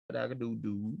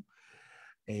do.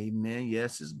 Amen.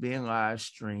 Yes, it's being live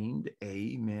streamed.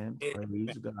 Amen.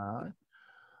 Praise God.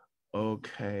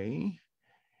 Okay.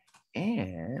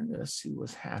 And let's see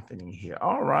what's happening here.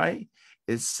 All right.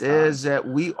 It says that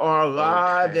we are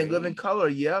live in living color.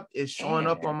 Yep. It's showing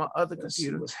up on my other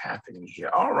computer. What's happening here?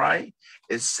 All right.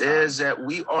 It says that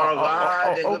we are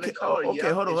live in living color.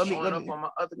 Okay, hold on. Let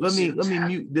me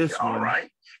mute this one. All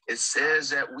right. It says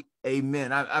that we.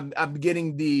 Amen. I'm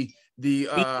getting the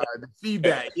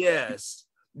feedback. Yes,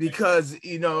 because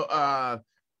the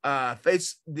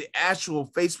actual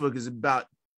Facebook is about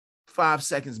 5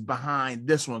 seconds behind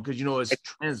this one because it's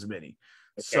transmitting.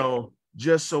 Okay. So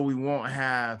just so we won't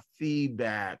have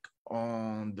feedback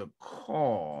on the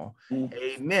call.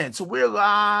 Amen. So we're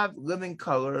live, living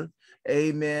color.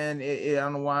 Amen. I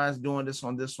don't know why it's doing this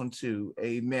on this one too.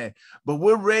 Amen. But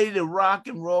we're ready to rock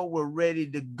and roll. We're ready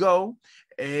to go.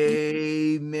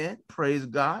 Amen. Praise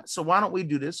God. So why don't we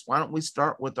do this? Why don't we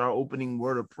start with our opening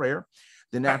word of prayer?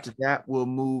 Then after that, we'll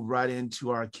move right into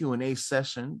our Q&A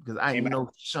session because I know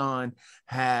Sean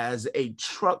has a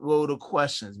truckload of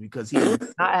questions because he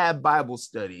has not had Bible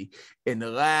study in the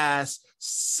last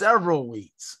several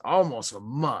weeks, almost a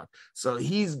month. So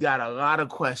he's got a lot of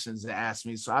questions to ask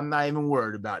me. So I'm not even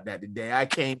worried about that today. I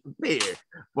came prepared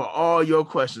for all your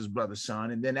questions, Brother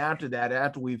Sean. And then after that,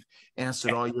 after we've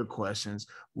answered all your questions,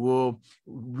 we'll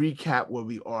recap where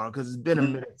we are because it's been a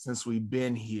minute since we've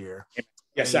been here.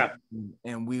 Yes, sir.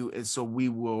 And we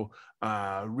will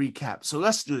recap. So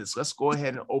let's do this. Let's go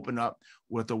ahead and open up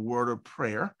with a word of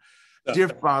prayer. Dear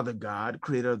Father God,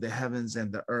 creator of the heavens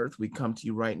and the earth, we come to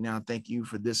you right now. Thank you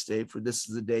for this day, for this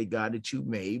is the day, God, that you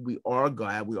made. We are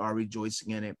glad. We are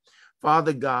rejoicing in it.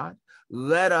 Father God,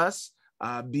 let us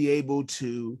be able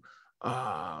to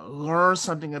learn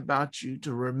something about you,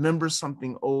 to remember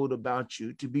something old about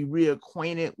you, to be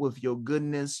reacquainted with your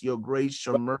goodness, your grace,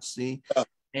 your mercy,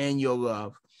 and your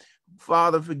love.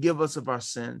 Father, forgive us of our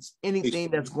sins.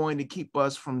 Anything that's going to keep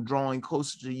us from drawing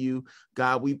closer to you,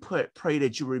 God, we pray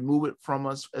that you remove it from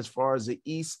us as far as the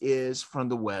east is from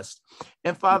the west.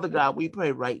 And Father God, we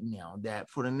pray right now that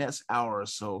for the next hour or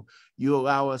so, you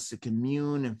allow us to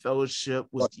commune and fellowship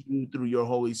with you through your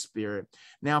Holy Spirit.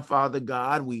 Now, Father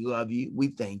God, we love you. We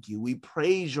thank you. We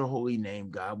praise your holy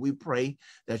name, God. We pray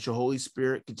that your Holy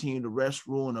Spirit continue to rest,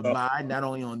 rule, and abide, not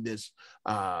only on this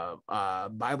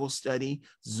Bible study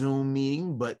Zoom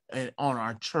meeting, but on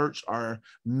our church, our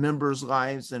members'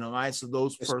 lives, and the lives of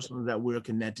those persons that we're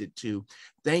connected to.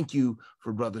 Thank you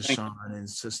for Brother Sean and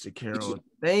Sister Carol.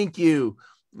 Thank you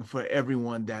for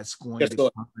everyone that's going to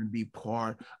come and be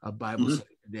part of Bible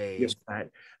study today. In fact,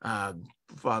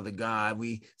 Father God,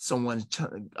 someone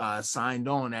signed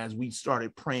on as we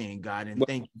started praying, God, and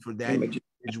thank you for that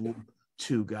individual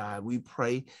too, God. We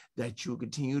pray that you'll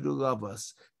continue to love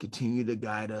us, continue to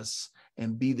guide us,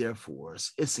 and be there for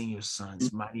us. It's in your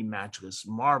Son's mighty, matchless,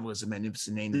 marvelous, and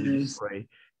magnificent name that we pray.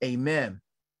 Amen.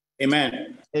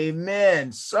 Amen.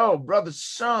 Amen. So, Brother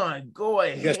Sean, go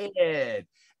ahead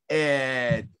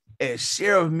and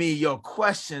share with me your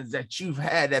questions that you've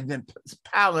had that have been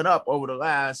piling up over the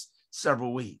last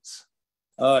several weeks.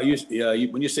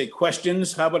 When you say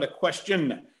questions, how about a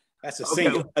question? That's a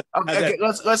single. Okay.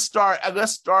 Let's start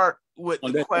with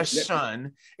the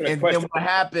question, and then what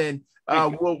happened?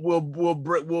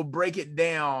 We'll break it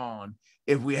down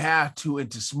if we have to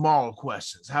into small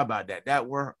questions. How about that? That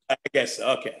work? I guess.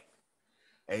 Okay.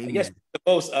 Amen. I guess the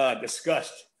most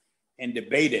discussed and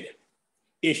debated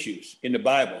issues in the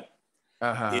Bible.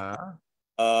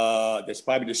 That's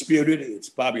probably disputed. It's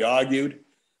probably argued.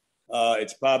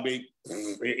 It's probably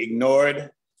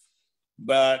ignored.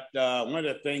 But one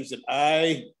of the things that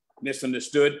I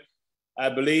misunderstood, I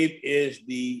believe, is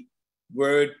the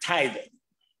word tithing.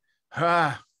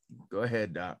 Go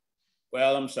ahead, Doc.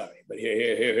 Well, I'm sorry, but here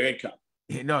it comes.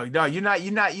 No, you're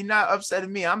not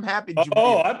upsetting me. I'm happy.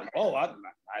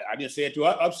 I didn't say it to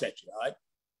upset you, all right?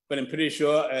 But I'm pretty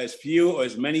sure as few or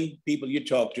as many people you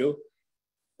talk to,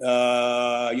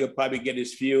 you'll probably get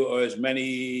as few or as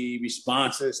many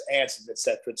responses, answers,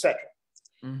 etc., etc.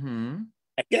 I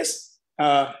guess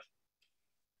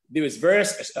there was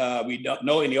verse we don't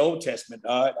know in the Old Testament.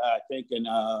 I think in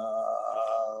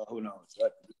who knows?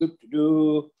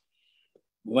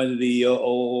 One of the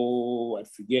I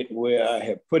forget where I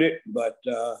have put it, but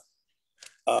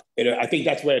I think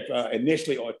that's where it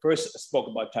initially or first spoke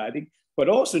about tithing. But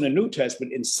also in the New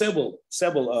Testament, in several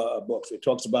books, it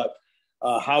talks about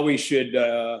how we should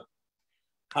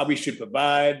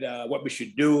provide, what we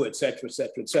should do, etc.,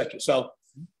 etc., etc. So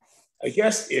I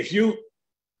guess if you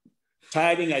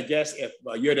tithing, I guess if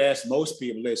you'd ask most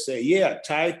people, they say, yeah,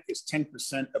 tithe is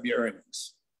 10% of your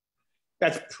earnings.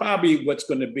 that's probably what's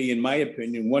going to be, in my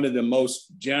opinion, one of the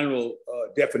most general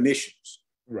definitions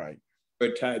Right. for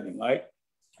tithing, right?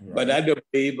 But I do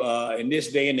believe in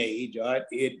this day and age,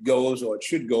 it goes, or it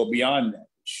should go beyond that.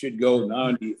 It should go not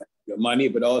only your money,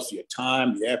 but also your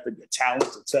time, your effort, your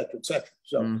talents, et cetera, et cetera.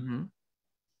 So,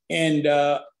 and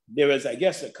there is, I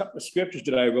guess, a couple of scriptures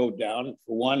that I wrote down.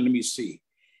 For one, let me see.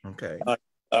 Okay.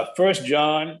 1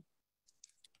 John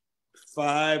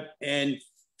 5 and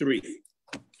 3.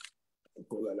 I'll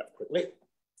pull that up quickly.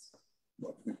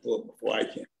 Before I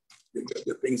can.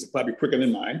 The things are probably quicker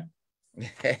than mine.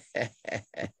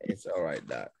 It's all right,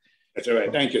 Doc. That's all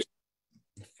right. Thank you.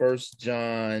 1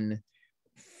 John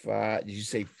 5. Did you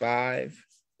say 5?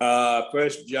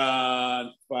 1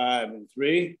 John 5 and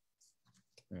 3.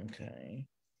 Okay.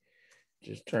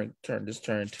 Just turn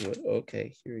to it.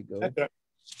 Okay, here we go.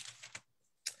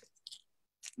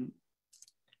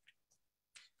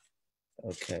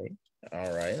 Okay.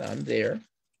 All right, I'm there.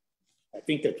 I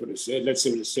think that's what it said. Let's see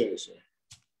what it says.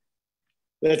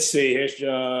 Let's see. Here's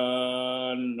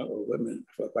John. Oh, wait a minute.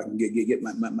 If I can get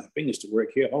my fingers to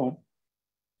work here. Hold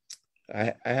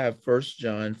on. I have 1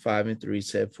 John 5 and 3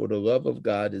 said, "For the love of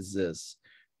God is this,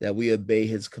 that we obey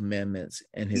his commandments,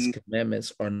 and his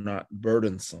commandments are not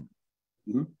burdensome."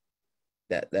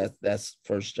 That's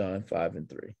 1 John 5 and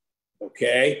 3.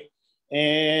 Okay.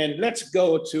 And let's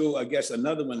go to, I guess,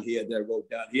 another one here that I wrote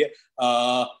down here.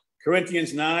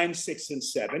 Corinthians 9, 6, and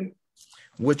 7.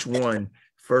 Which one?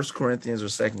 1 Corinthians or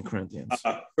 2 Corinthians?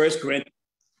 1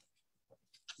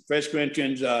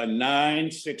 Corinthians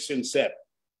 9, 6, and 7.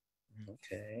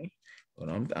 Okay. Well,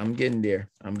 I'm getting there.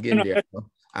 I'm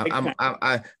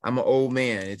an old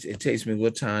man. It takes me a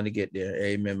little time to get there.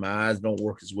 Amen. My eyes don't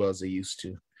work as well as they used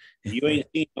to. You ain't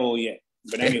seen old yet.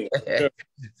 But anyway.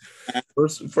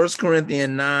 1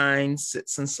 Corinthians 9,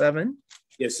 6, and 7.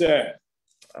 Yes, sir.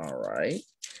 All right.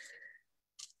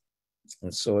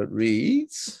 And so it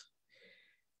reads,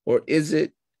 "Or is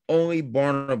it only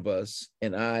Barnabas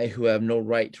and I who have no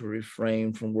right to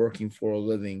refrain from working for a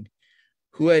living,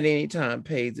 who at any time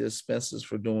pays the expenses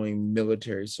for doing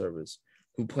military service,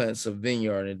 who plants a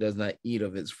vineyard and does not eat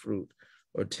of its fruit,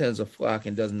 or tends a flock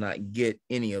and does not get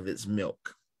any of its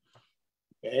milk?"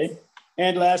 Okay.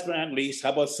 And last but not least,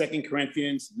 how about 2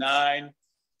 Corinthians 9,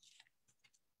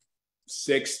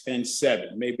 6, and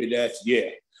 7? Maybe that's, yeah.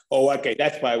 Oh, okay.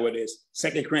 That's probably what it is.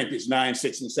 2 Corinthians 9,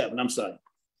 6, and 7. I'm sorry.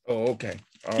 Oh, okay.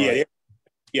 All right. Yeah.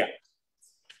 Yeah.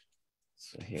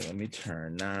 So here, let me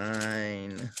turn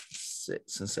 9,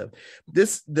 6, and 7.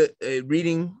 The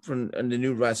reading from the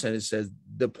New Revised Standard says,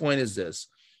 the point is this: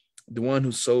 the one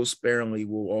who sows sparingly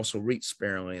will also reap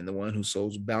sparingly, and the one who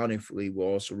sows bountifully will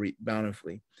also reap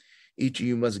bountifully. Each of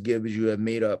you must give as you have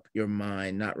made up your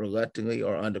mind, not reluctantly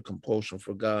or under compulsion,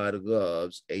 for God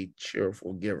loves a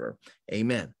cheerful giver.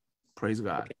 Amen. Praise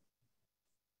God.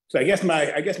 So I guess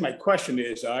my question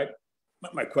is, all right,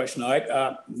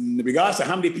 in regards to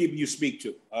how many people you speak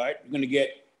to, all right, you're going to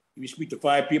get, if you speak to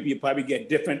 5 people, you probably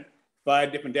get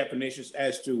 5 different definitions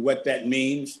as to what that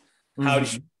means, how to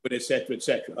speak it, et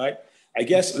cetera, all right? I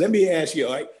guess, let me ask you,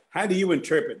 all right, how do you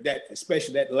interpret that,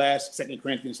 especially that last 2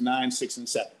 Corinthians 9, 6, and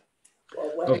 7?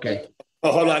 Well, okay.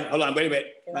 Oh, hold on, wait a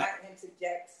minute. Can I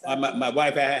interject something? My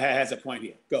wife has a point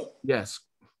here. Go. Yes.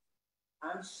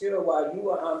 I'm sure while you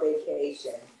were on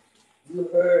vacation, you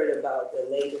heard about the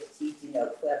latest teaching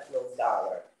of Creflo's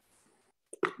dollar.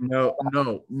 No. I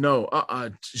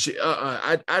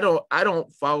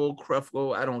don't follow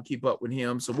Creflo. I don't keep up with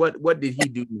him. So what did he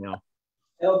do now?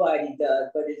 Nobody does,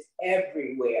 but it's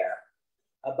everywhere.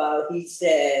 He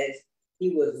says he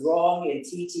was wrong in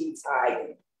teaching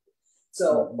tithing.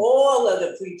 So all of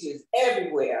the preachers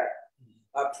everywhere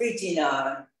are preaching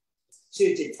on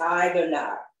should you tithe or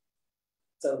not.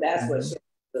 So that's what she's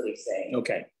really saying.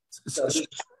 Okay. So that's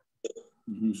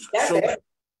it.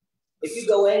 If you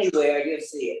go anywhere, you'll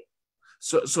see it.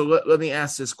 So let me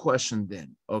ask this question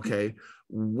then. Okay.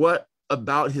 What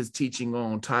about his teaching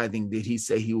on tithing did he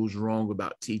say he was wrong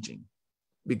about teaching?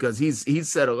 Because he's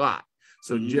said a lot.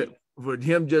 So for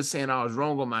him just saying I was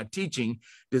wrong on my teaching,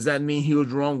 does that mean he was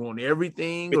wrong on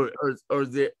everything, or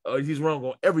he's wrong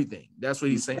on everything? That's what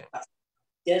he's saying.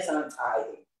 Just on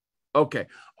tithing. Okay.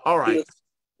 All right.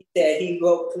 He said he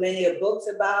wrote plenty of books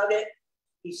about it.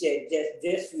 He said just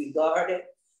disregard it.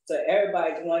 So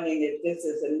everybody's wondering if this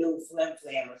is a new flim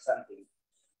flam or something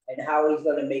and how he's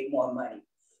going to make more money.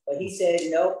 But he said,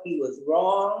 no, he was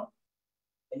wrong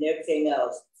and everything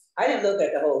else. I didn't look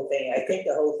at the whole thing. I think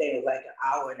the whole thing was like an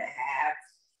hour and a half.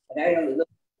 And I only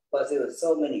looked because there were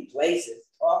so many places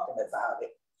talking about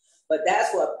it. But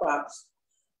that's what prompts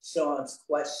Sean's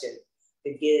question,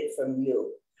 to get it from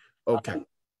you. Okay.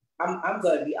 I'm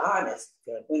going to be honest.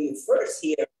 When you first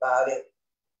hear about it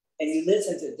and you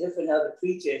listen to different other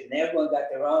preachers and everyone got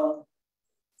their own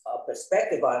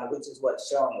perspective on it, which is what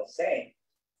Sean was saying,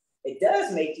 it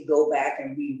does make you go back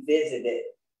and revisit it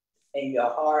in your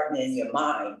heart and in your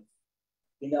mind,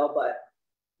 but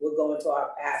we're going to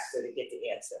our pastor to get the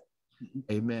answer.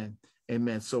 Amen.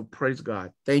 Amen. So praise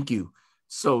God. Thank you.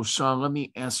 So Sean, let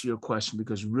me answer your question,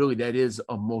 because really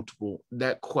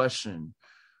that question,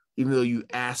 even though you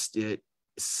asked it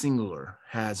singular,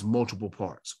 has multiple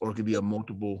parts, or it could be a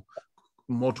multiple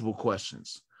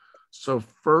questions. So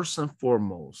first and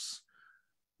foremost,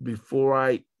 before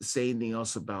I say anything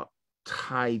else about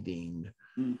tithing,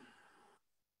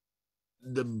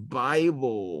 the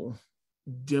Bible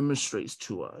demonstrates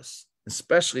to us,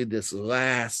 especially this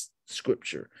last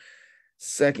scripture,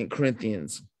 2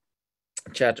 Corinthians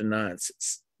chapter 9,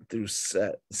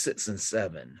 6 and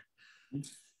 7.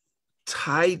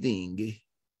 Tithing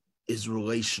is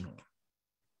relational.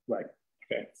 Right.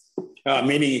 Okay.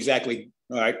 Meaning exactly.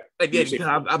 All right. Again,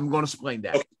 I'm going to explain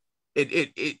that. Okay.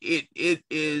 It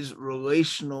is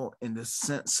relational in the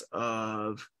sense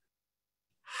of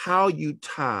how you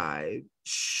tithe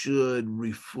should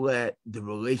reflect the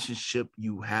relationship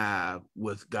you have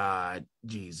with God,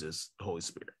 Jesus, the Holy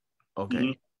Spirit. Okay.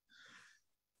 Mm-hmm.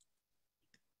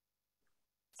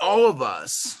 All of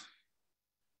us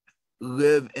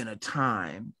live in a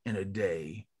time, in a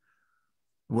day,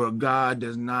 where God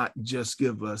does not just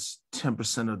give us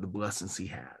 10% of the blessings he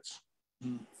has.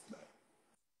 Mm-hmm.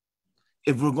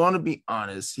 If we're going to be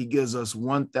honest, he gives us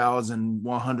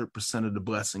 1,100% of the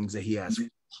blessings that he has. Mm-hmm.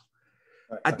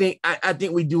 I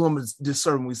think we do him a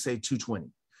disservice when we say 220.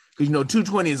 Because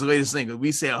 220 is the latest thing.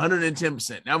 We say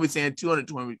 110%. Now we're saying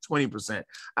 220%.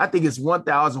 I think it's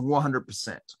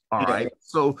 1,100%. All right.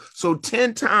 So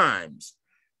 10 times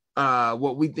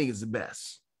what we think is the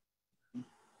best.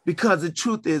 Because the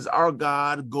truth is, our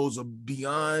God goes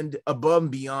above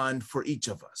and beyond for each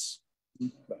of us.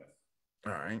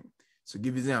 All right. So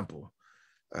give you an example.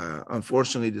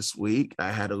 Unfortunately, this week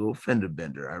I had a little fender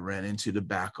bender. I ran into the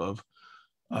back of.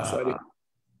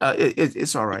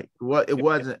 It's all right. Well, it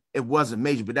wasn't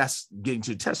major, but that's getting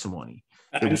to testimony.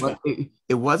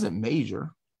 It wasn't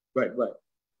major. Right.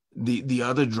 The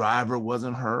other driver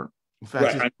wasn't hurt. In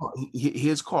fact,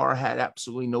 his car had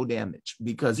absolutely no damage,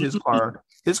 because his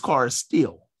car is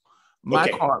steel. My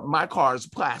car is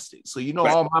plastic. So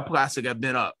all my plastic have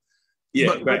been up.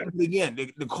 Yeah, but again,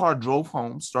 the car drove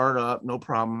home, started up, no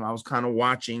problem. I was kind of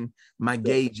watching my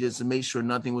gauges to make sure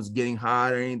nothing was getting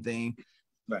hot or anything.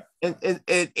 Right.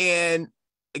 And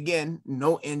again,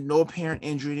 no apparent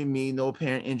injury to me, no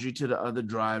apparent injury to the other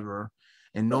driver,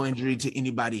 and no injury to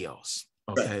anybody else.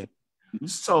 Okay. Right. Mm-hmm.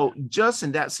 So just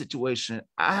in that situation,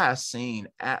 I have seen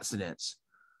accidents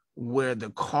where the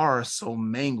car is so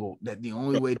mangled that the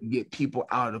only way to get people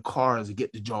out of the car is to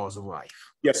get the jaws of life.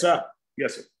 Yes, sir.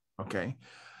 Yes, sir. Okay.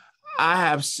 I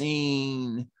have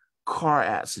seen car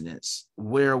accidents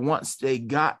where once they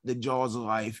got the jaws of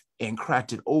life and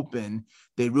cracked it open,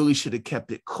 they really should have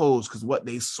kept it closed, because what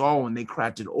they saw when they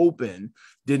cracked it open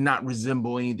did not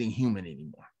resemble anything human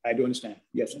anymore. I do understand.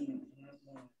 Yes, sir.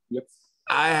 Yep.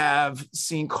 I have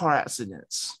seen car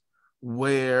accidents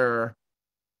where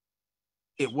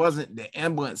it wasn't the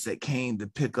ambulance that came to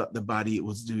pick up the body, it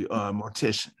was the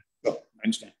mortician. Oh, I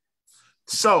understand.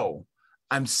 So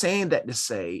I'm saying that to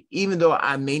say, even though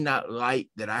I may not like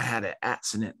that I had an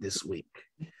accident this week,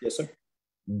 yes, sir,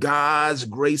 God's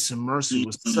grace and mercy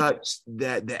was such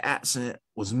that the accident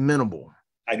was minimal.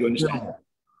 I do understand.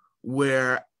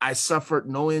 Where I suffered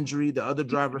no injury, the other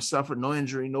driver suffered no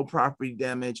injury, no property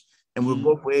damage, and we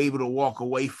both were able to walk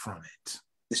away from it.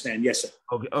 Understand? Yes, sir.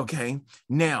 Okay.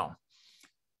 Now,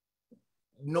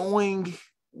 knowing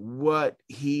what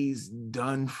he's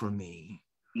done for me,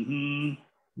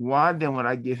 why then would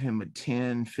I give him a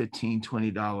 $10, $15,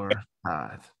 $20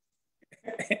 tithe?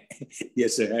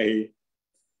 Yes, sir.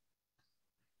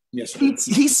 Yes, sir.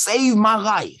 He saved my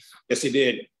life. Yes, he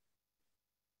did.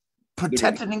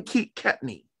 Protected and kept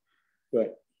me.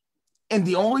 Right. And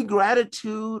the only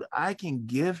gratitude I can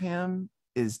give him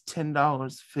is $10,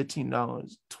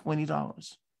 $15,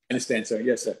 $20. Understand, sir.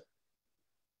 Yes, sir.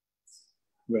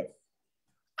 Right.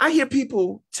 I hear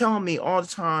people telling me all the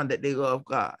time that they love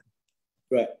God.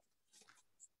 Right.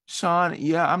 Sean,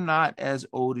 yeah, I'm not as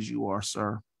old as you are,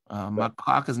 sir. My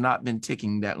clock has not been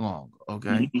ticking that long,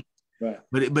 okay? Right.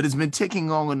 But it's been ticking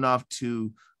long enough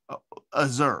to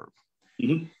observe.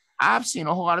 I've seen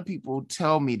a whole lot of people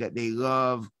tell me that they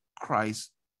love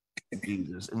Christ,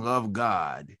 Jesus, and love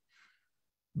God,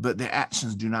 but their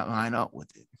actions do not line up with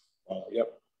it.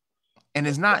 Yep. And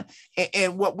it's not,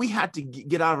 and what we have to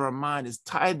get out of our mind is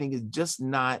tithing is just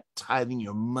not tithing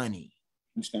your money.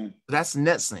 Understand. That's the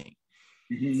next thing.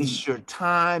 It's your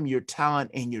time, your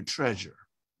talent, and your treasure.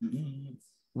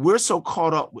 We're so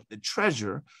caught up with the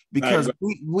treasure because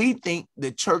we think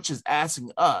the church is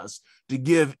asking us to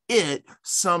give it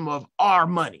some of our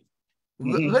money.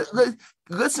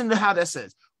 Listen to how that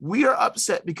says. We are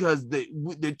upset because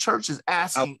the church is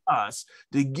asking us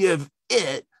to give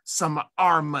it some of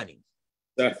our money.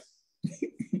 Yeah.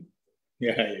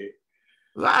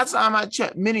 Last time I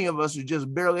checked, many of us are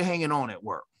just barely hanging on at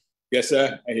work. Yes,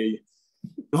 sir. I hear you.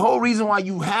 The whole reason why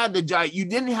you had the job, you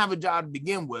didn't have a job to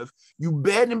begin with. You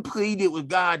begged and pleaded with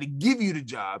God to give you the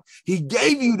job. He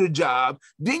gave you the job.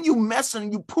 Then you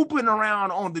messing, you pooping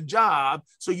around on the job.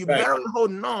 So you barely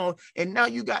holding on. And now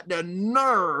you got the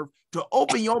nerve to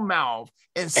open your mouth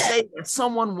and say that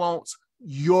someone wants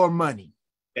your money.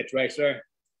 That's right, sir.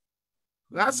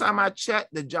 Last time I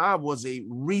checked, the job was a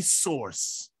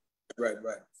resource. Right.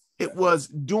 It was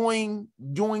doing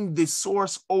the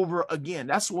source over again.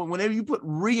 That's whenever you put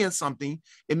re in something,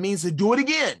 it means to do it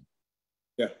again.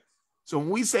 Yeah. So when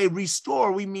we say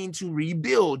restore, we mean to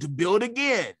rebuild, to build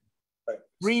again,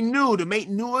 renew, to make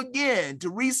new again, to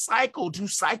recycle, to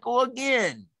cycle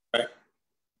again. Right.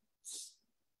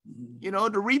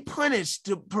 To replenish,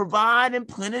 to provide and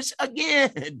plenish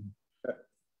again.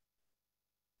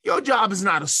 Your job is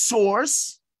not a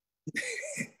source.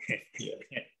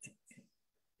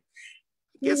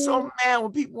 Get so mad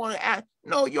when people want to ask.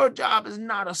 No, your job is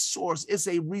not a source. It's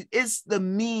the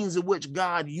means in which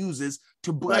God uses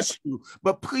to bless you.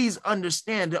 But please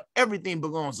understand that everything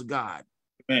belongs to God.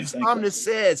 The psalmist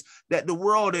says that the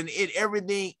world and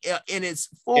everything in its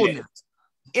fullness,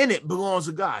 in it belongs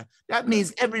to God. That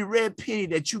means every red penny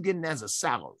that you're getting as a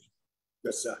salary.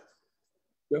 Yes, sir.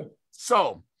 Yeah.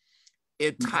 So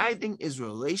if tithing is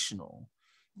relational,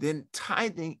 then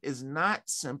tithing is not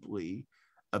simply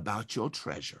about your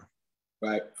treasure.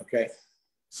 Right. Okay.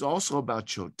 It's also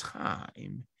about your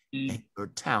time and your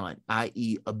talent,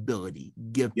 i.e. ability,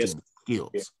 gifting, skills.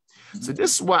 Yeah. So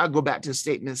this is why I go back to the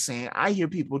statement saying, I hear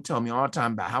people tell me all the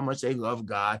time about how much they love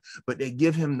God, but they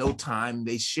give him no time.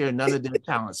 They share none of their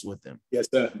talents with him. Yes,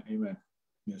 sir. Amen.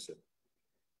 Yes, sir.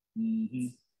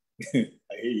 I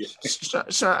hear you.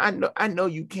 Sean, I know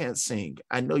you can't sing.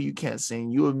 I know you can't sing.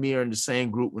 You and me are in the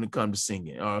same group when it comes to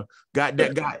singing. Got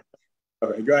that guy. All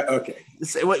right, okay.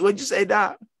 What'd you say,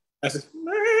 Doc? That's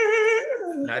No,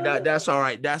 I'm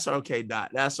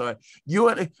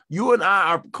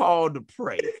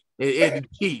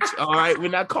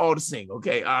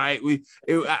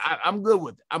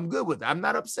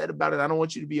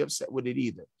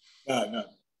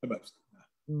upset.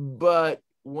 But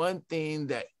one thing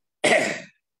that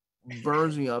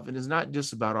burns me up, and it's not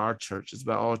just about our church; it's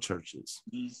about all churches.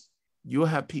 You'll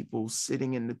have people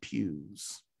sitting in the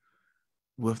pews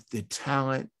with the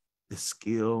talent, the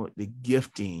skill, the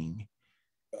gifting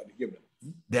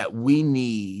that we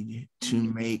need to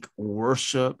make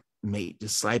worship, make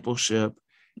discipleship,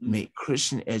 make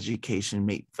Christian education,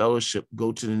 make fellowship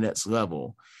go to the next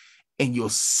level. And you'll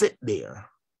sit there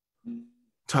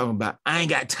talking about, I ain't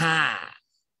got time.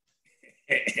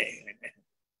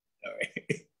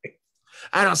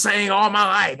 I don't sing all my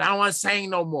life. I don't want to sing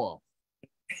no more.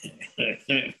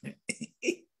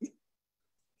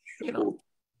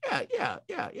 Yeah.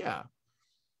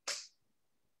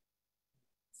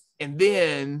 And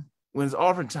then when it's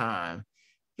offering time,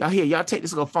 y'all take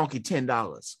this little funky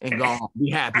 $10 and go home.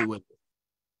 Be happy with it.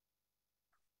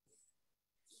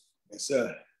 Yes,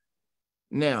 sir.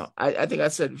 Now, I think I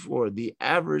said before, the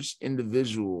average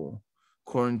individual,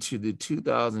 according to the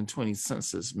 2020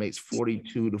 census, makes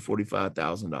 $42,000 to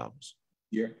 $45,000.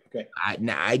 Yeah. Okay.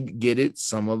 I get it.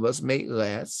 Some of us make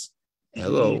less.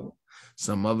 Hello.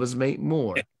 Some of us make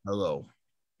more. Hello.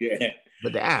 Yeah.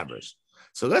 But the average.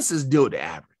 So let's just deal with the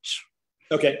average.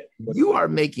 Okay. You are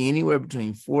making anywhere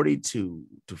between $42,000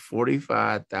 to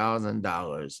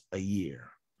 $45,000 a year.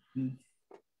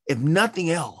 If nothing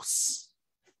else,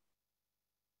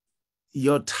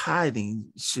 your tithing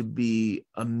should be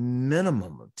a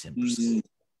minimum of 10%.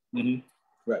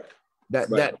 Right.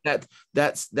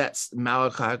 That's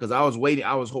Malachi, because I was waiting.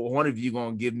 I was wondering if you're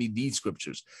going to give me these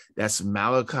scriptures. That's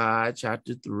Malachi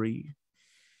chapter 3.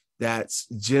 That's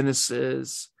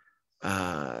Genesis.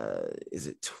 Is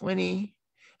it 20?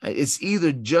 It's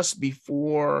either just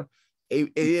before.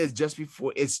 It is just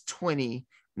before. It's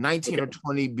 19 or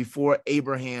 20 before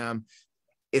Abraham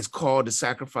is called to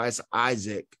sacrifice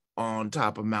Isaac on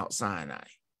top of Mount Sinai.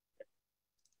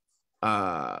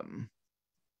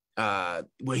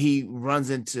 Where he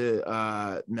runs into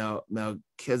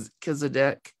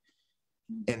Melchizedek,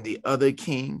 and the other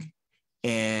king,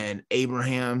 and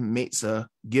Abraham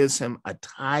gives him a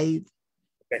tithe.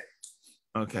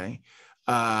 Okay.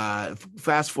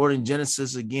 Fast forward in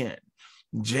Genesis again.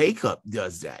 Jacob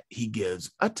does that. He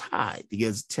gives a tithe. He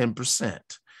gives 10%.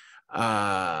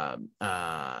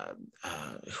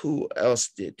 Who else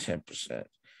did 10%?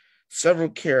 Several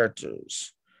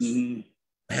characters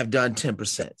have done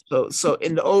 10%. So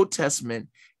in the Old Testament,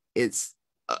 it's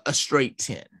a straight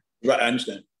 10. Right, I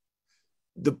understand.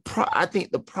 I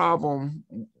think the problem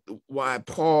why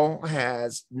Paul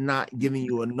has not given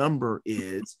you a number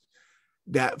is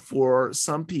that for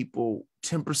some people,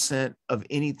 10% of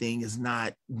anything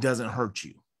doesn't hurt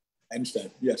you. I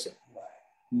understand. Yes, sir.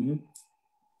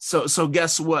 So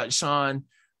guess what, Sean?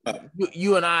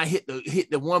 You and I hit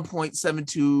the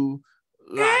 1.72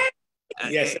 lot.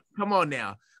 Yes. Come on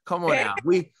now.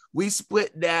 We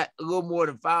split that a little more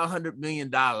than $500 million.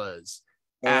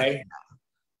 Right.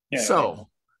 Yeah, so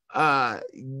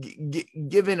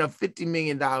giving a $50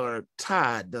 million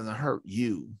tithe doesn't hurt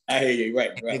you. I hear you.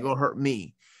 Right. It's gonna hurt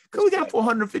me because we got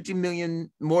 $450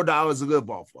 million more dollars to live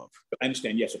off of. I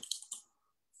understand. Yes, sir.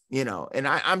 You know, and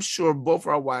I'm sure both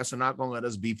our wives are not gonna let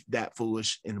us be that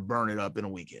foolish and burn it up in a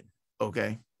weekend.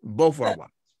 Okay, both our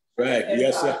wives. Right.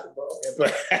 Yes, sir.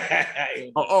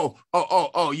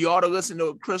 Oh! You ought to listen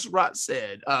to what Chris Rock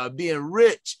said. Being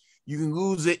rich, you can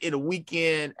lose it in a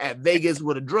weekend at Vegas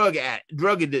with a drug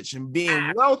addiction.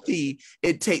 Being wealthy,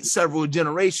 it takes several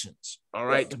generations, all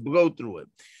right, to go through it.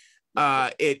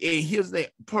 Here's the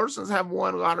persons have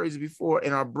won lotteries before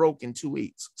and are broke in 2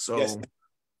 weeks.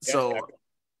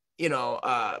 You know,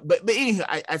 but anyhow,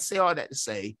 I say all that to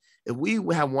say, if we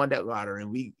have won that lottery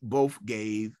and we both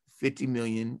gave 50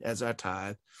 million as our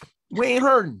tithe, we ain't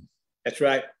hurting. That's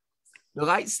right. The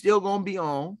light's still gonna be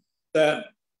on.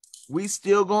 We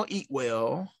still gonna eat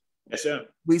well. Yes, sir.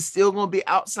 We still gonna be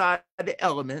outside the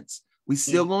elements. We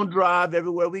still gonna drive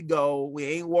everywhere we go. We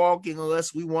ain't walking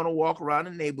unless we want to walk around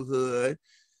the neighborhood.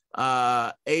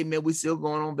 Amen. We still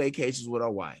going on vacations with our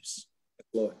wives.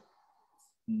 Lord.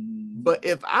 But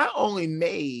if I only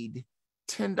made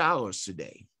 $10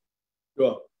 today,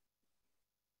 sure,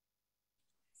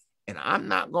 and I'm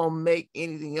not gonna make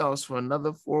anything else for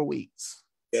another 4 weeks.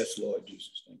 Yes, Lord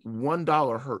Jesus. Thank you.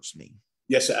 $1 hurts me.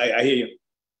 Yes, sir, I hear you.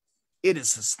 It is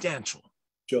substantial.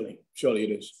 Surely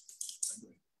it is.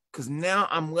 Because now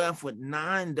I'm left with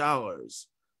 $9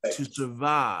 to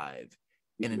survive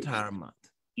an entire month.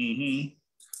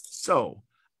 So,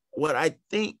 what I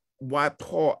think why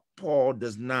Paul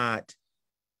does not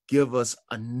give us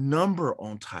a number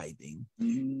on tithing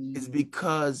is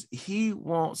because he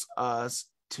wants us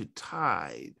to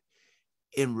tithe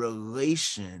in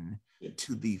relation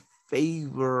to the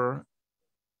favor,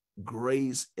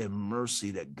 grace, and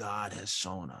mercy that God has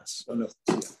shown us.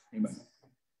 Amen.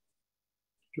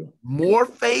 Sure. More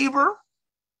favor,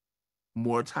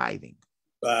 more tithing.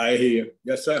 I hear you.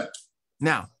 Yes, sir.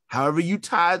 Now, however you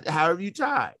tithe.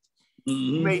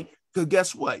 Because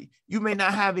guess what? You may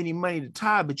not have any money to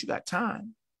tithe, but you got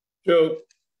time. True.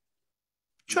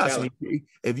 Trust me,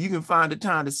 if you can find the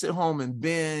time to sit home and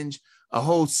binge a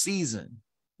whole season,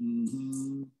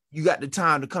 you got the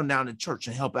time to come down to church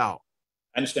and help out.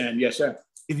 I understand. Yes, sir.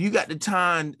 If you got the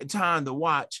time to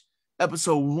watch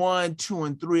episode 1, 2,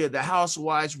 and 3 of the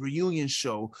Housewives reunion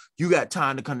show, you got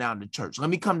time to come down to church. Let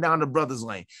me come down to Brothers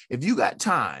Lane. If you got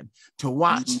time to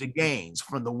watch the games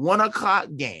from the 1 o'clock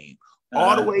game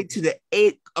all the way to the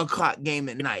 8 o'clock game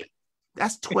at night,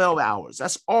 that's 12 hours.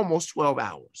 That's almost 12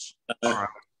 hours. All right.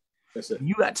 Yes, sir.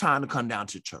 You got time to come down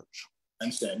to church. I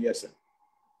understand. Yes, sir.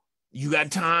 You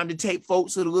got time to take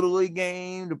folks to the Little League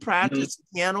game, to practice the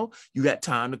piano. You got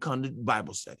time to come to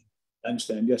Bible study. I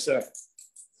understand. Yes, sir.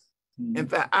 In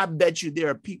fact, I bet you there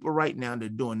are people right now that are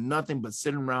doing nothing but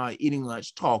sitting around eating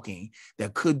lunch, talking,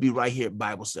 that could be right here at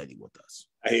Bible study with us.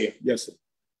 I hear you. Yes, sir.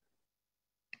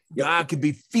 God could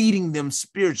be feeding them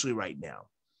spiritually right now.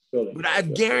 Totally. But I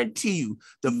guarantee you,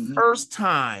 the first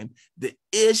time the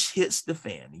ish hits the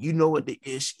fan, you know what the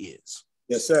ish is.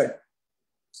 Yes, sir.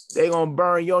 They're going to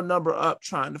burn your number up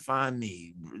trying to find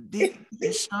me.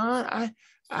 Sean,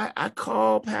 I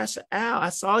called Pastor Al. I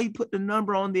saw he put the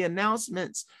number on the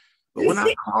announcements. But when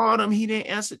I called him, he didn't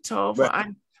answer telephone.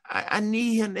 Right. I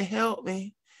need him to help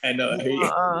me. I know.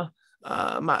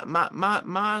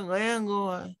 My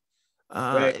landlord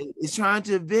is trying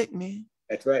to evict me.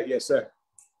 That's right. Yes, sir.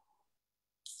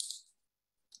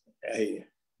 I hear you.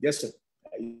 Yes, sir.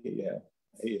 I hear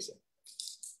you, sir.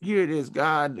 Here it is,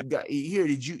 God. Here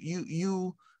it is.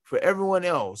 You for everyone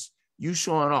else, you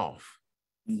showing off.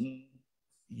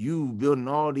 You building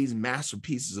all these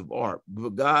masterpieces of art,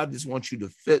 but God just wants you to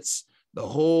fix the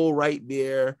hole right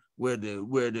there where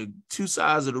the two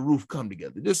sides of the roof come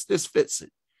together. This fits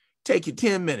it. Take you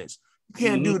 10 minutes. You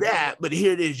can't do that, but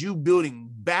here it is. You building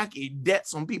back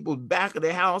debts on people's back of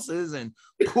their houses and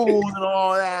pools and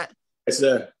all that. Yes,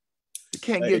 sir. You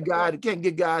can't give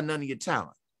God none of your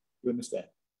talent. You understand?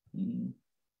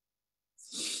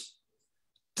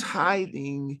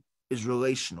 Tithing is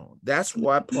relational. That's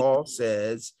why Paul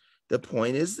says the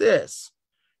point is this: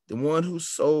 the one who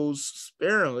sows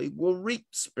sparingly will reap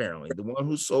sparingly. The one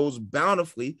who sows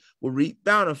bountifully will reap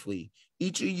bountifully.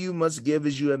 Each of you must give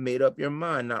as you have made up your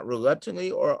mind, not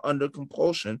reluctantly or under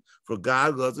compulsion, for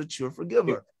God loves a cheerful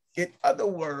giver. In other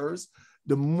words,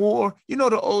 the more, you know,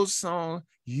 the old song,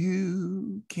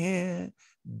 you can't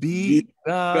beat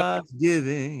God's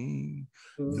giving,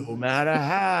 no matter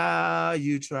how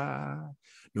you try.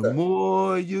 The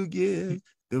more you give,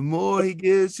 the more he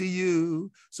gives to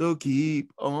you. So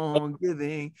keep on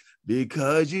giving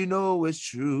because you know it's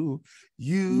true.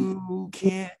 You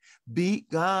can't beat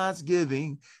God's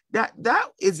giving. That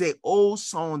is an old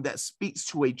song that speaks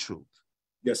to a truth.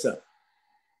 Yes, sir.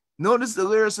 Notice the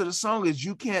lyrics of the song is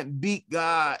you can't beat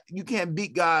God. You can't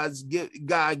beat God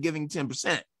giving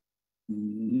 10%.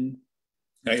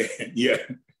 Yeah.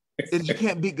 You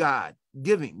can't beat God's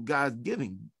giving.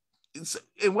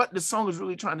 And what the song is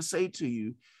really trying to say to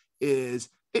you is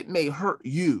it may hurt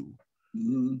you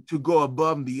to go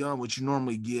above and beyond what you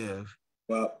normally give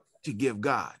to give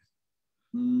God.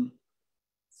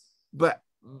 But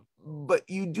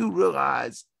you do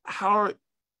realize how it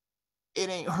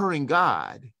ain't hurting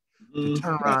God to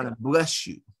turn around and bless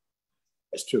you.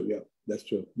 That's true. Yeah, that's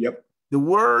true. Yep. The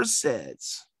word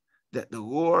says that the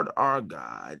Lord our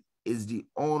God is the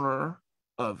owner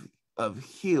of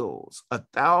hills,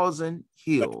 1,000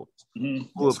 hills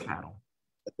full of cattle.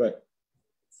 That's right.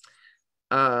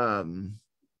 On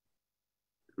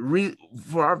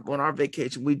our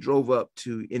vacation, we drove up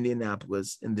to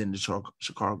Indianapolis and then to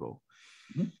Chicago.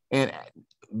 And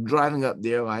driving up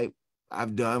there, like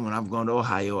I've done when I've gone to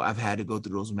Ohio, I've had to go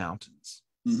through those mountains.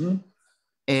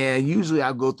 And usually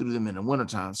I go through them in the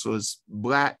wintertime. So it's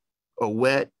black or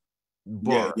wet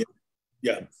bark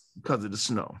because of the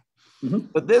snow.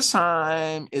 But this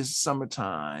time is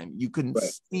summertime. You couldn't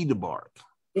see the bark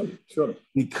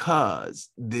because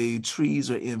the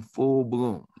trees are in full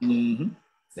bloom.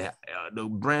 The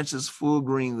branches full of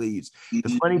green leaves.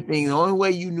 The funny thing, the only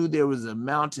way you knew there was a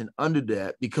mountain under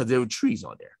that because there were trees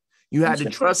on there. You had to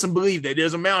trust and believe that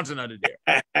there's a mountain under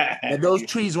there. And those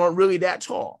trees weren't really that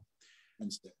tall.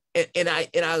 And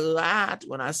I laughed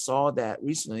when I saw that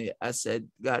recently. I said,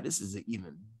 God, this is an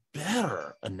even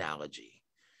better analogy.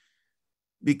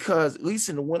 Because at least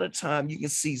in the wintertime, you can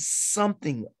see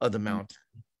something of the mountain.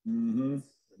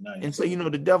 Nice. And so, you know,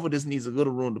 the devil just needs a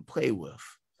little room to play with.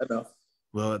 I know.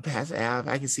 Well, Pastor Al, if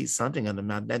I can see something on the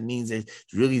mountain, that means it's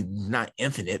really not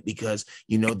infinite because,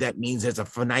 you know, that means there's a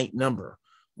finite number.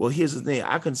 Well, here's the thing.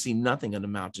 I can see nothing on the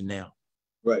mountain now.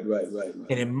 Right.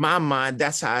 And in my mind,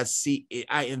 that's how I see it.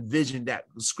 I envision that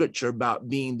scripture about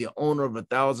being the owner of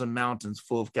 1,000 mountains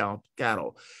full of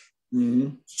cattle.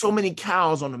 So many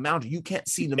cows on the mountain, you can't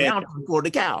see the mountain for the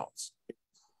cows.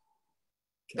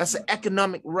 That's an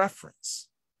economic reference.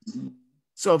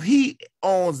 So if he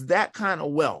owns that kind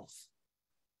of wealth,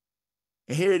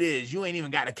 and here it is, you ain't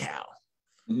even got a cow.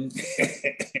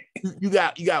 You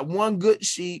got one good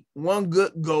sheep, one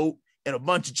good goat, and a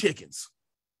bunch of chickens.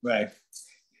 Right.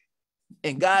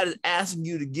 And God is asking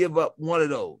you to give up one of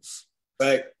those.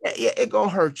 Right. Yeah, it gonna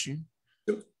hurt you.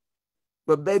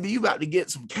 But baby, you about to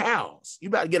get some cows. You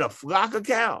about to get a flock of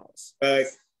cows. Right.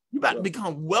 You about to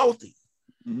become wealthy.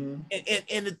 And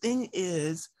the thing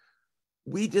is,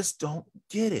 we just don't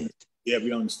get it. Yeah, we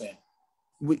don't understand.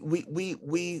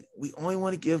 We only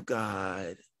want to give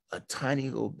God a tiny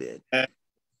little bit,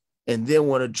 and then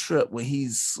want to trip when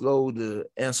he's slow to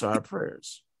answer our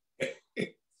prayers.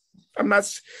 I'm not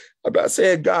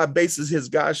saying God bases his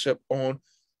Godship on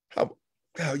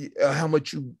how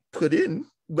much you put in,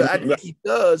 but I think he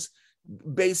does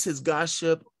base his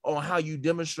Godship on how you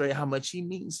demonstrate how much he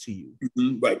means to you.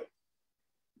 Right.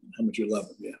 How much you love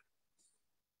him, yeah.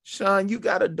 Sean, you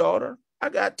got a daughter. I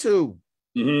got two.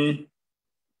 Them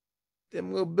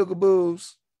little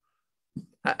bigaboos.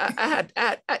 I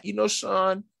had, you know,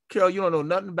 Sean, Carol, you don't know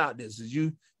nothing about this.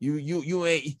 You were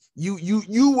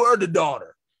the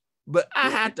daughter, but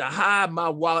I had to hide my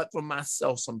wallet from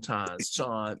myself sometimes,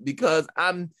 Sean, because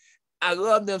I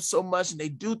love them so much and they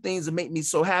do things that make me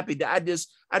so happy that I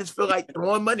just feel like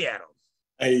throwing money at them.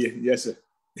 Yes, sir.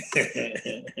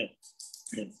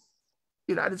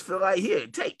 You know, I just feel like, here,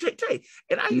 take.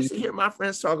 And I used to hear my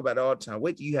friends talk about it all the time.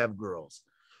 Wait till you have girls.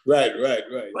 Right.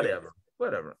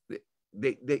 Whatever.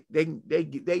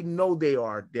 they know they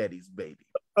are daddy's baby.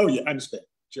 Oh yeah, I understand.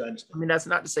 Sure, I understand. I mean, that's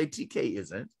not to say TK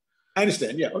isn't. I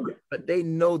understand. Yeah. Okay. But they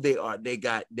know they are. They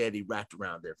got daddy wrapped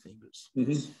around their fingers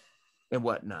and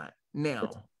whatnot. Now,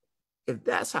 if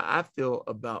that's how I feel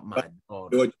about my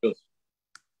daughter,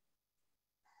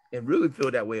 and really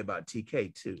feel that way about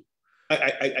TK too.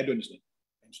 I do understand.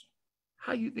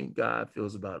 How you think God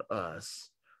feels about us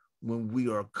when we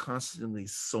are constantly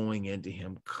sowing into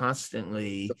him,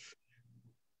 constantly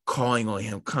calling on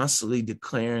him, constantly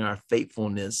declaring our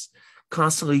faithfulness,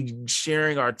 constantly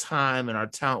sharing our time and our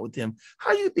talent with him?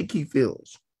 How do you think he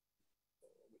feels?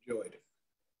 Enjoyed.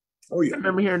 Oh yeah. I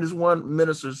remember hearing this one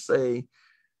minister say,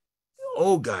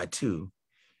 oh God too.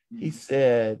 He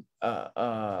said,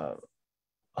 what?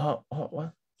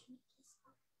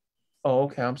 Oh,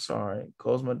 okay. I'm sorry.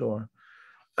 Close my door.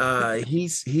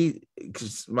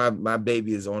 Because my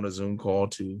baby is on a Zoom call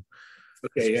too.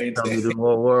 Okay, tell me the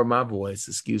more my voice.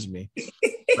 Excuse me.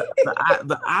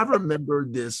 but I remember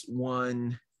this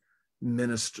one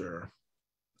minister,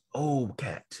 old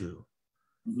cat too,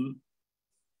 and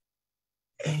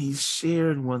he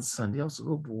shared one Sunday. I was a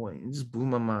little boy, and it just blew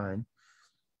my mind.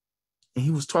 And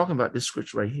he was talking about this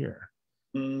scripture right here.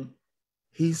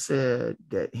 He said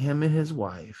that him and his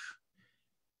wife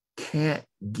can't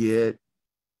get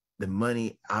the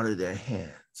money out of their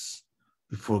hands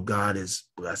before God is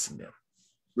blessing them.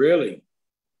 Really?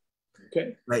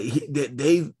 Okay. Like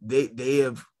they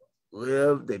have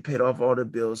lived, they paid off all the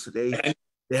bills, so they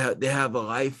have a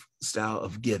lifestyle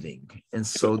of giving, and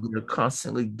so they're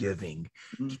constantly giving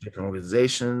to different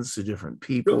organizations, to different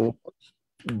people,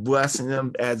 blessing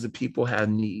them as the people have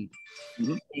need.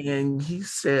 And he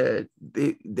said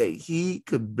that he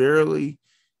could barely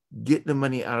get the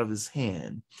money out of his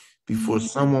hand before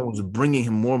someone was bringing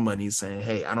him more money, saying,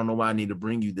 hey, I don't know why I need to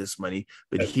bring you this money,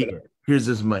 but here's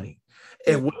this money.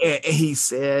 And he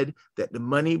said that the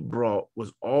money brought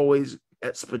was always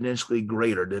exponentially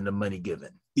greater than the money given.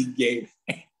 He gave.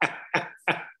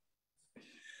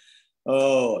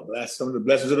 Oh, that's some of the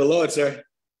blessings of the Lord, sir.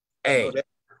 Hey,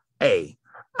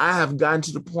 I have gotten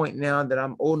to the point now that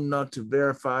I'm old enough to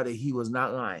verify that he was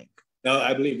not lying. No,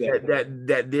 I believe that.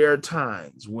 That there are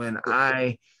times when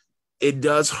it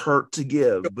does hurt to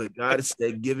give, but God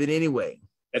said, give it anyway.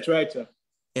 That's right, sir.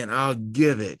 And I'll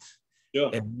give it. Yeah.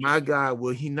 And my God,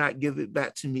 will he not give it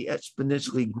back to me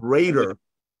exponentially greater?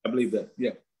 I believe that.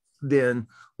 Yeah. Than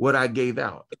what I gave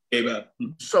out.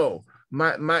 So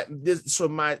my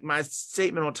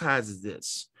statement on tithes is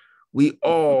this: we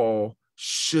all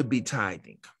should be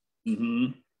tithing.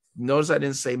 Notice I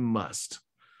didn't say must,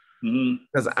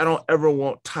 because I don't ever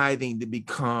want tithing to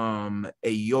become a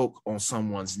yoke on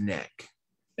someone's neck.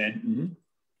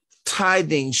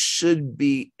 Tithing should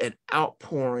be an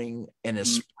outpouring and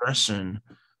expression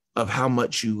of how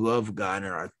much you love God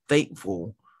and are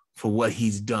thankful for what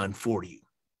he's done for you.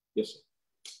 Yes, sir.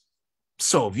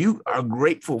 So if you are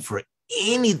grateful for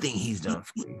anything he's done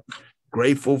for you,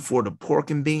 grateful for the pork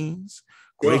and beans,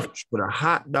 grateful for the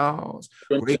hot dogs,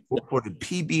 grateful for the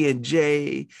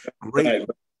PB&J,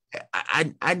 grateful.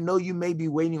 I know you may be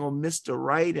waiting on Mr.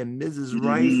 Right and Mrs.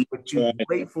 Right, but you're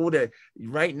grateful that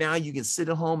right now you can sit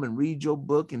at home and read your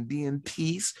book and be in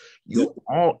peace. You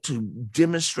ought to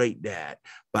demonstrate that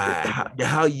by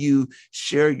how you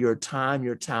share your time,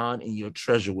 your talent, and your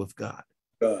treasure with God.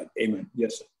 God, amen.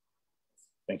 Yes, sir.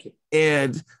 Thank you.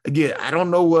 And again, I don't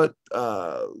know what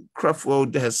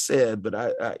Creflo has said, but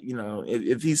I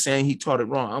if he's saying he taught it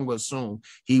wrong, I'm going to assume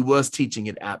he was teaching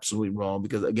it absolutely wrong,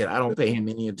 because again, I don't pay him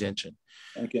any attention.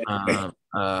 Okay.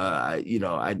 I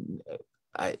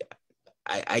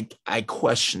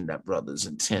question that brother's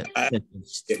intent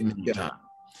many times.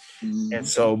 And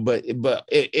so, but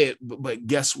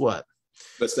guess what?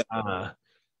 What's that?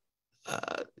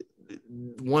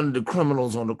 One of the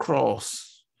criminals on the cross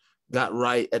got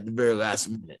right at the very last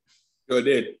minute. Sure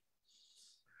did.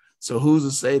 So who's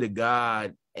to say that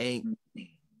God ain't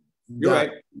got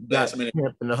him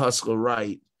and the hustler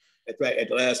right? That's right, at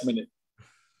the last minute.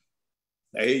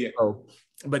 I hear you. Oh,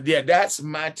 but yeah, that's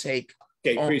my take.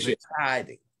 Okay, appreciate it.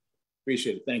 Tithing.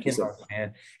 Appreciate it. Thank you, sir.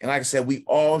 Man. And like I said, we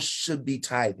all should be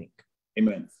tithing.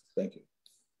 Amen. Thank you.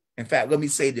 In fact, let me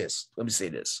say this.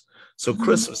 So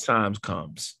Christmas time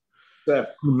comes. You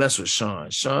mess with Sean.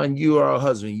 Sean, you are a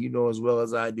husband. You know as well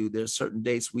as I do, there's certain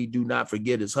dates we do not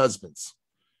forget as husbands.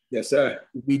 Yes, sir.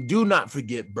 We do not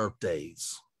forget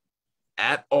birthdays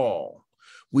at all.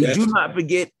 We do not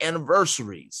forget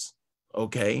anniversaries.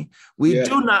 Okay. We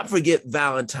do not forget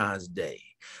Valentine's Day.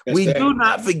 Yes, we do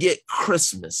not forget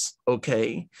Christmas.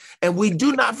 Okay. And we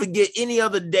do not forget any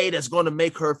other day that's going to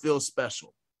make her feel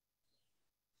special.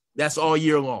 That's all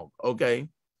year long. Okay.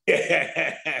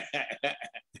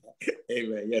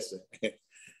 Amen. Yes, sir.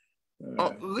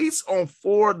 At least on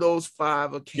 4 of those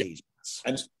 5 occasions.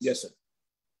 Yes, sir.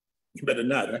 You better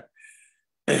not, huh?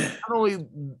 Not only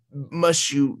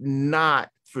must you not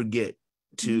forget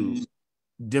to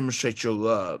demonstrate your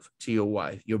love to your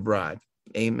wife, your bride.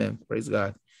 Amen. Praise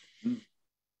God.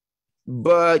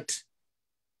 But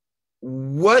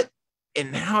what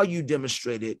and how you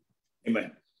demonstrate it,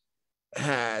 amen,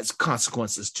 has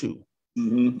consequences too.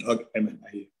 Okay. Amen.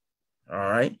 I hear you. All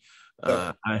right.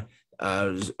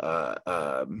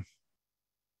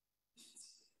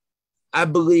 I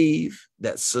believe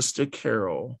that Sister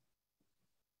Carol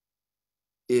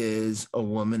is a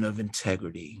woman of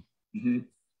integrity.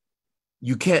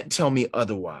 You can't tell me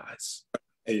otherwise.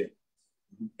 Yeah.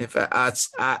 In fact,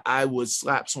 I would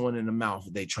slap someone in the mouth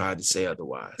if they tried to say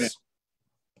otherwise.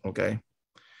 Okay.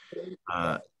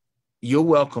 You're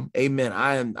welcome. Amen.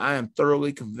 I am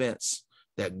thoroughly convinced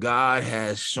that God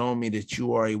has shown me that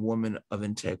you are a woman of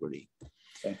integrity.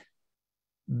 Okay.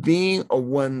 Being a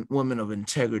woman of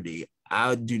integrity,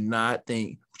 I do not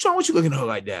think. John, what you looking at her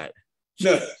like that?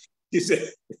 No, she said.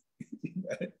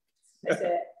 I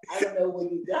said, I don't know where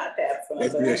you got that from, but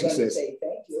I'm going to say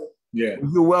thank you. Yeah.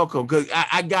 You're welcome, because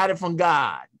I got it from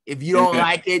God. If you don't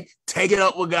like it, take it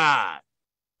up with God.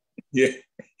 Yeah.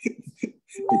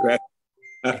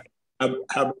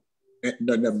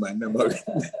 No, never mind.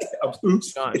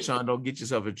 Sean, don't get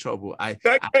yourself in trouble. I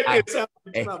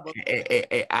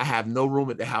have no room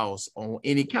at the house on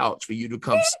any couch for you to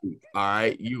come speak. All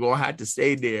right, you're gonna have to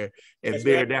stay there and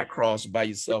bear that cross by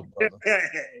yourself, brother.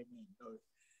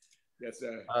 Yes,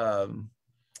 sir.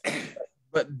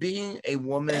 But being a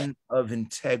woman of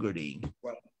integrity,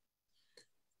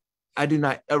 I do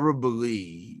not ever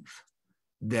believe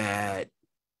that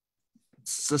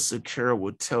Sister Carol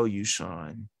would tell you,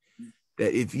 Sean,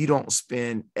 that if you don't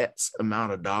spend X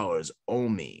amount of dollars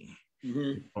on me,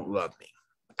 you don't love me.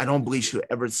 I don't believe she'll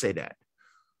ever say that.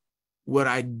 What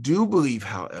I do believe,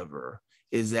 however,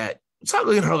 is that, stop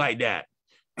looking at her like that.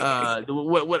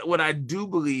 What I do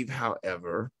believe,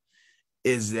 however,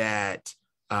 is that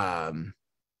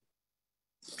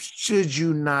should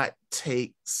you not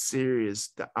take serious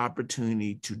the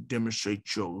opportunity to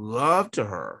demonstrate your love to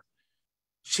her,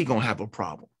 she gonna have a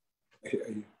problem.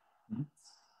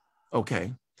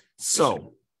 Okay,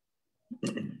 so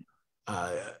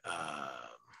I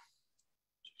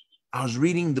was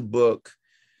reading the book.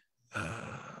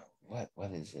 What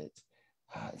is it?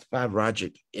 It's by Roger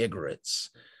Eggerichs.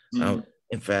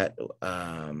 In fact,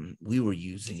 we were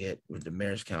using it with the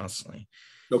marriage counseling.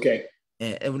 Okay.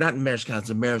 And not marriage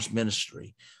counseling, marriage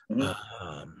ministry.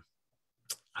 I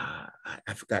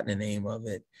forgot the name of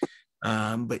it.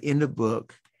 But in the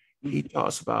book, he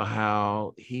talks about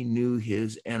how he knew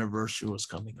his anniversary was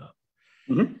coming up.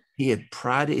 He had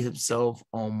prided himself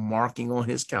on marking on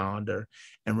his calendar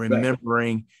and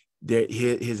remembering that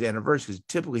his anniversary.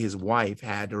 Typically, his wife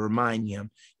had to remind him,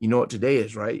 you know what today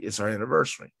is, right? It's our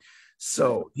anniversary.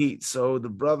 So the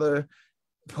brother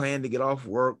planned to get off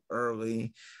work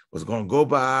early, was going to go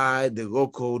by the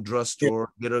local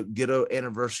drugstore, get a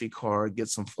anniversary card, get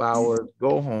some flowers,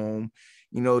 go home,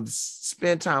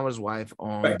 spend time with his wife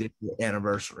on the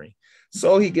anniversary.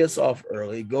 So he gets off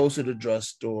early, goes to the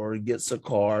drugstore, gets a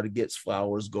card, gets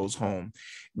flowers, goes home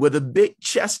with a big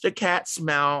Chester cat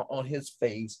smile on his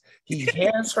face. He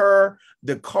hands her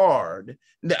the card,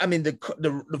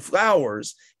 the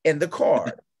flowers and the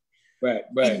card. Right.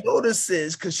 He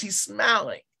notices, because she's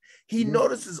smiling, he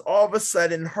notices all of a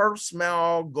sudden her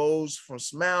smile goes from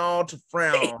smile to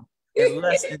frown in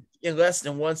less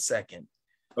than 1 second.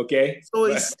 Okay.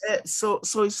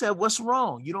 So he said, what's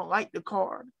wrong? You don't like the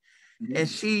card? And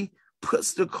she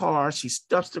puts she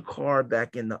stuffs the card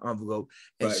back in the envelope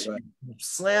and she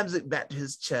slams it back to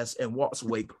his chest and walks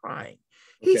away crying.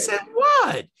 Okay. He said,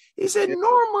 what? He said,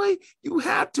 normally you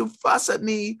have to fuss at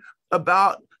me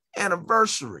about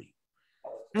anniversary.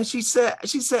 And she said,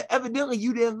 evidently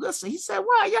you didn't listen. He said,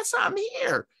 well, yes, I'm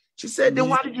here. She said, then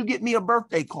why did you get me a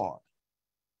birthday card?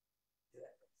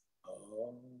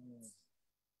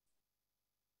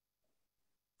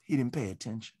 He didn't pay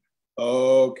attention.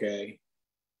 Okay.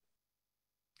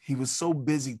 He was so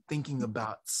busy thinking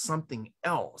about something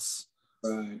else.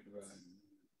 Right.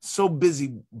 So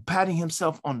busy patting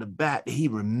himself on the back that he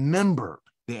remembered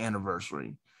the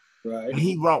anniversary. Right. And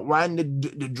he walked right in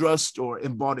the drugstore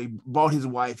and bought his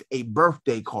wife a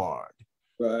birthday card.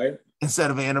 Right. Instead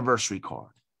of an anniversary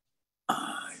card.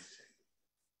 Okay.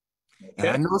 And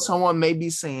I know someone may be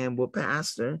saying, well,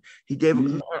 Pastor, he gave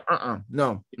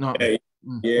no. Hey,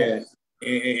 yeah.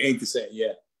 Ain't the same,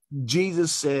 yeah.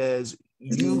 Jesus says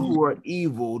you who are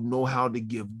evil know how to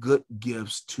give good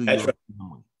gifts to That's your right.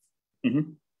 family.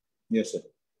 Mm-hmm. Yes, sir.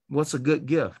 What's a good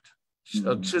gift?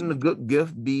 Shouldn't a good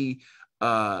gift be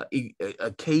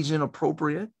occasion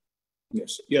appropriate?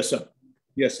 Yes. Yes, sir.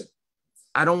 Yes, sir.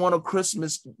 I don't want a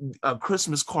Christmas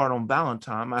card on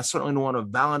Valentine. I certainly don't want a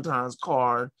Valentine's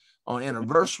card on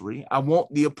anniversary. I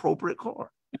want the appropriate card.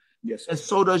 Yes, sir. And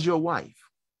so does your wife.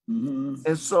 Mm-hmm.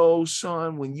 And so,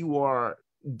 Sean, when you are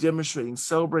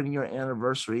celebrating your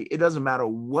anniversary, it doesn't matter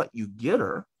what you get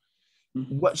her.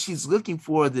 Mm-hmm. What she's looking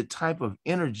for, the type of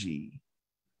energy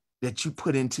that you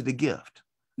put into the gift.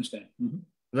 Understand. Mm-hmm.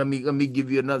 Let me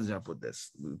give you another example of this.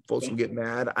 Folks will get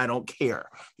mad. I don't care,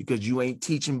 because you ain't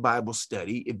teaching Bible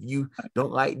study. If you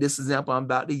don't like this example I'm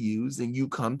about to use, then you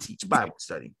come teach Bible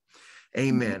study.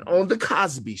 Amen. Mm-hmm. On the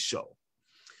Cosby Show,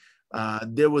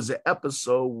 there was an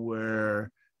episode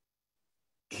where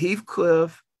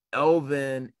Heathcliff,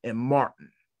 Elvin, and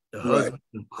Martin, the husband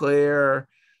of Claire,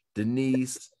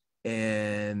 Denise,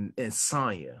 and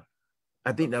Sonia,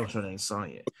 I think that was her name,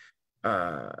 Sonia,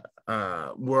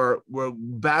 were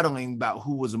battling about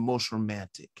who was the most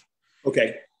romantic.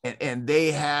 Okay. And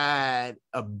they had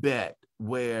a bet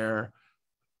where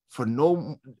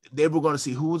they were going to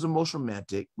see who was the most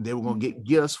romantic. They were going to get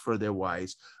gifts for their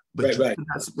wives, but you could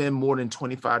not spend more than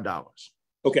 $25.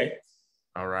 Okay.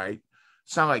 All right.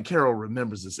 Sound like Carol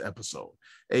remembers this episode.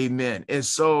 Amen. And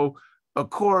so, of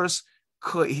course,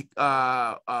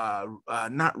 not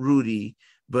Rudy,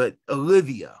 but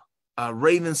Olivia,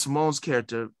 Raven Simone's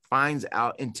character, finds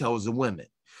out and tells the women.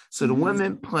 So the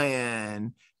women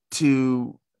plan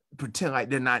to pretend like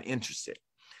they're not interested.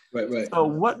 Right. So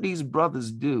what these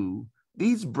brothers do,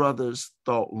 these brothers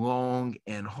thought long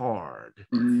and hard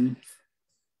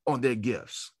on their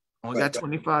gifts. Only got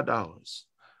 $25.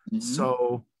 Mm-hmm.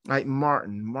 So like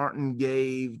Martin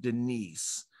gave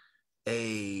Denise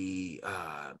he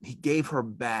gave her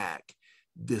back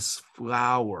this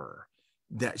flower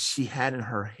that she had in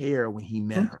her hair when he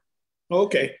met her.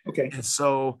 Okay. And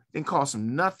so it didn't cost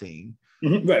him nothing.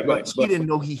 Mm-hmm. But she didn't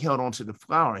know he held on to the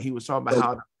flower. He was talking about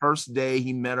how the first day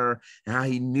he met her and how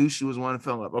he knew she was one and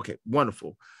fell in love. Okay,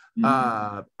 wonderful.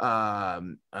 Mm-hmm.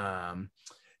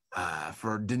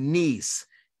 For Denise,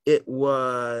 it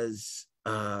was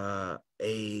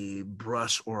a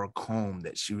brush or a comb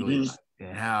that she really liked,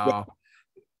 and how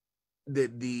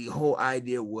the whole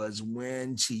idea was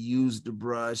when she used the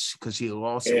brush, because she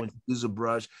lost it when she used a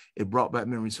brush, it brought back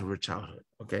memories of her childhood.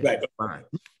 Okay, fine.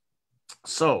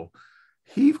 So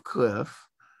Heathcliff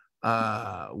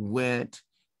went,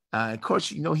 of course,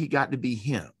 he got to be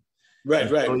him. Right.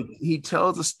 So he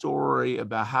tells a story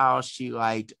about how she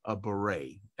liked a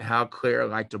beret, how Claire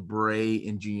liked a beret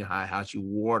in junior high, how she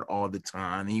wore it all the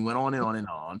time. And he went on and on and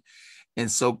on.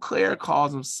 And so Claire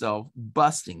calls himself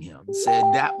busting him, said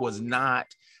that was not,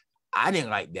 I didn't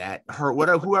like that.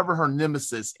 Whoever her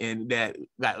nemesis in that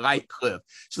like Cliff,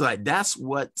 she's like, that's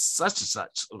what such and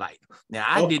such like. Now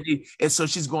I didn't, and so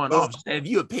she's going off. She said, if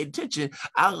you had paid attention,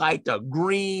 I liked a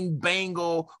green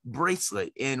bangle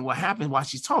bracelet. And what happened while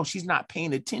she's talking, she's not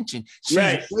paying attention.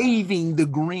 She's waving the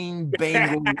green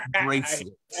bangle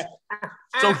bracelet.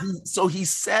 So he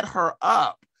set her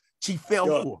up. She fell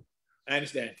for it. I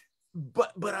understand.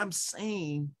 But I'm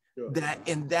saying that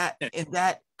in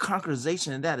that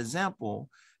conversation, in that example,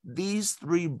 these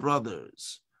three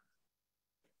brothers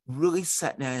really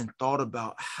sat down and thought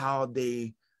about how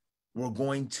they were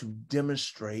going to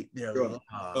demonstrate their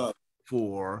love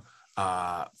for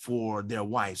their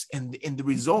wives, and the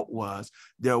result was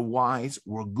their wives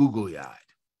were googly-eyed.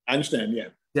 I understand. Yeah,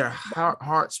 their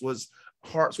hearts were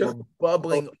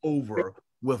bubbling over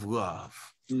with love.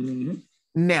 Mm-hmm.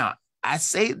 Now, I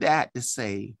say that to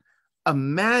say,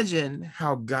 imagine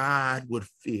how God would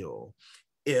feel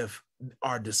if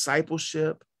our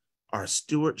discipleship, our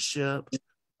stewardship,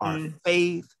 our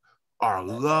faith, our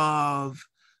love,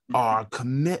 our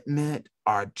commitment,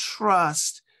 our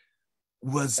trust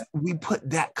we put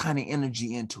that kind of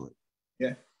energy into it.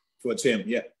 Yeah, towards him.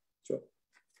 Yeah, sure.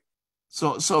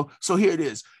 So here it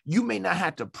is. You may not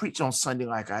have to preach on Sunday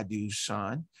like I do,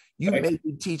 Sean. You may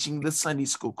be teaching the Sunday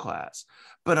school class,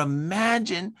 but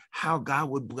imagine how God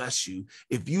would bless you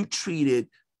if you treated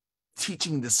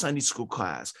teaching the Sunday school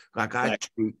class like I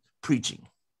treat preaching.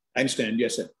 I understand.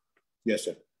 Yes, sir. Yes,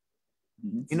 sir.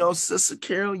 Mm-hmm. Sister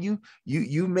Carol,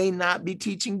 you may not be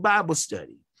teaching Bible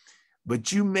study,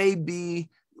 but you may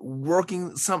be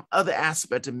working some other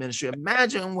aspect of ministry.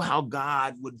 Imagine how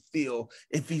God would feel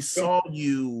if he saw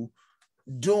you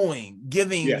giving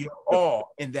your all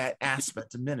in that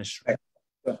aspect of ministry.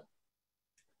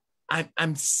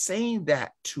 I'm saying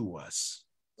that to us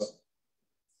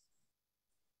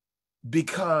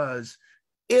Because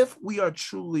if we are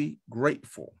truly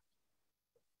grateful,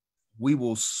 we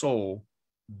will sow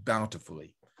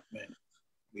bountifully. Man,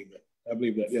 I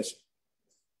believe that. Yes.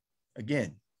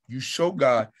 Again, you show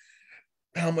God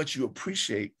how much you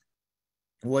appreciate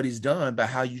what he's done by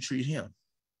how you treat him.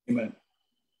 Amen.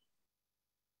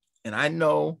 And I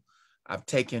know I've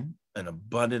taken an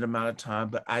abundant amount of time,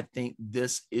 but I think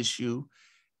this issue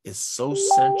is so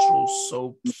central,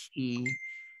 so key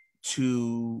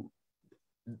to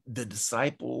the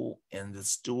disciple and the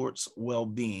steward's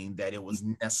well-being that it was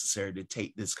necessary to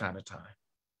take this kind of time.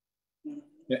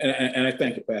 And I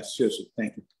thank you, Pastor. Seriously,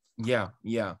 thank you. Yeah.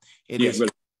 It is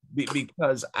really.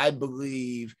 Because I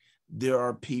believe there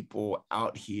are people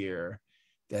out here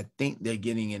that think they're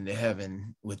getting into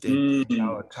heaven with their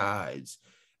dollar tithes.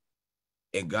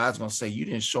 And God's going to say, you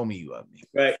didn't show me you love me.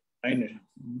 Right. I know.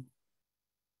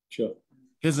 Sure.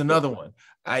 Here's another one.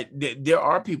 There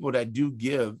are people that do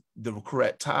give the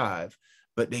correct tithe,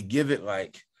 but they give it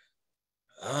like,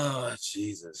 oh,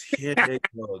 Jesus, here they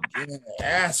go again,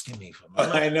 asking me for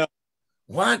money. I know.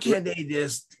 Why can't they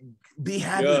just be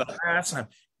happy the last time?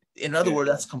 In other words,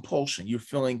 that's compulsion. You're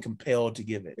feeling compelled to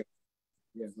give it.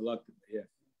 Yeah, reluctant. Yeah.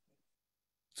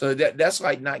 So that's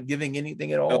like not giving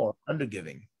anything at all, or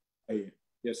undergiving.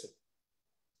 Yes, sir.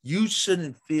 You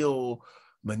shouldn't feel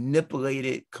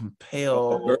manipulated,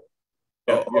 compelled.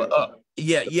 Or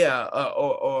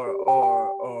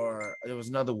there was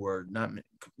another word, not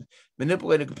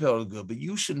manipulated, compelled is good, but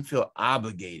you shouldn't feel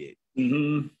obligated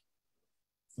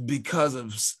because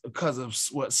of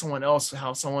what someone else,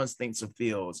 how someone thinks or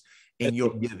feels in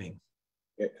your giving.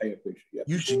 I appreciate it.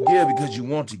 You should give because you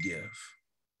want to give.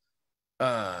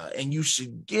 And you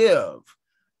should give,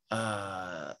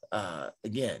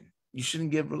 again, you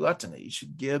shouldn't give reluctantly. You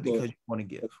should give because you want to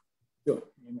give. Sure.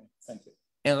 Amen. Thank you.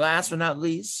 And last but not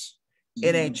least,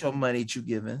 it ain't your money that you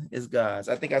giving, it's God's.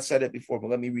 I think I said it before, but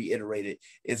let me reiterate it.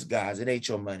 It's God's. It ain't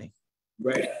your money.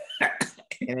 Right.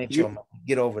 It ain't your money.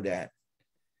 Get over that.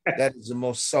 That is the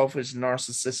most selfish,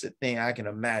 narcissistic thing I can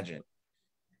imagine.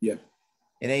 Yeah.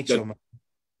 It ain't your money.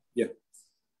 Yeah.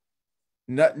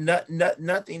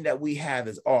 Nothing that we have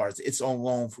is ours. It's on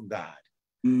loan from God.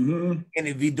 And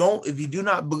if you do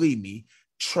not believe me,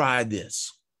 try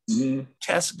this.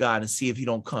 Test God and see if he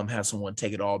don't come have someone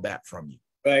take it all back from you.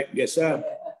 Right. Yes, sir.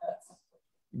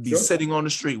 Be sitting on the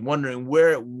street wondering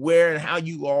where and how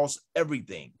you lost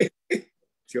everything.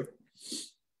 Sure.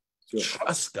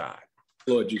 Trust God.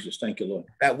 Lord Jesus, thank you, Lord.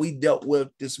 That we dealt with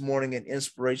this morning in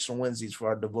Inspirational Wednesdays for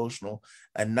our devotional,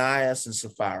 Ananias and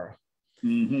Sapphira.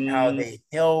 How they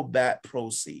held back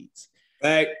proceeds.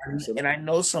 Right. And I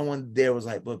know someone there was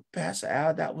like, but Pastor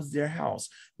Al, that was their house.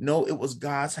 No, it was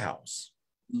God's house.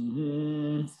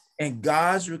 And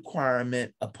God's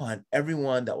requirement upon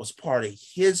everyone that was part of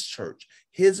his church,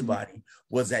 his body,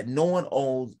 was that no one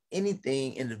owns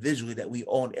anything individually, that we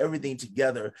own everything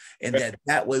together, and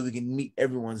that way we can meet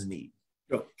everyone's need.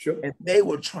 Sure. And they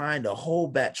were trying to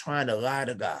hold back, trying to lie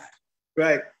to God.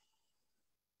 Right.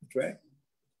 That's right.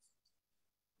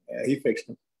 Yeah, he fixed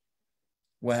them.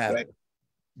 What happened? Right.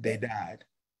 They died.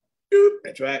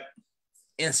 That's right.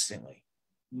 Instantly.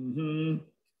 Y'all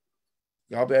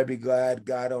better be glad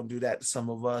God don't do that to some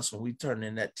of us when we turn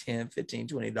in that $10, $15,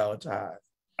 $20 tithe.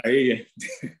 I hear you.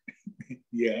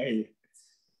 Yeah, I hear you.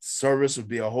 Service would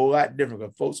be a whole lot different,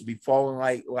 because folks would be falling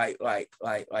like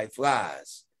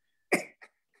flies.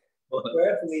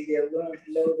 Prayerfully, they'll learn to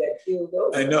know that killed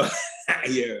over. I know.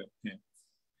 Yeah.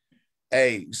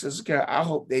 Hey, Sister Carol, I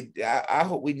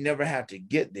hope we never have to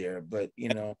get there, but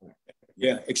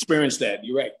Yeah, experience that.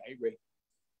 You're right. I agree.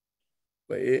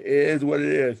 But it is what it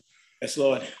is. Yes,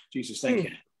 Lord. Jesus, thank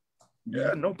you.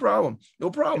 Yeah, no problem.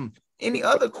 Any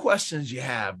other questions you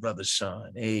have, Brother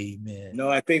Sean? Amen. No,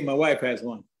 I think my wife has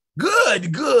one.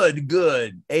 Good.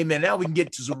 Amen. Now we can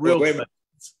get to some real questions.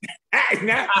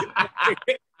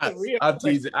 I'm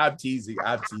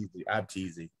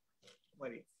teasing.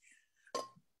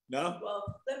 No?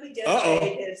 Well, let me just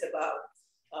say this about,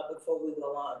 before we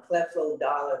go on, Creflo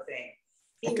Dollar thing.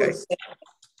 He was saying,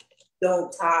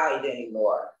 don't tithe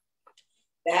anymore.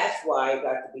 That's why it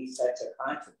got to be such a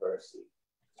controversy.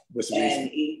 What's the reason?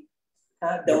 And he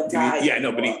don't tithe. Yeah,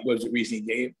 no, but what was the reason he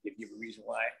gave? Did he give a reason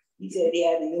why? He said he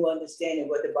had a new understanding of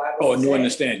what the Bible was saying.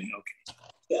 Understanding, okay.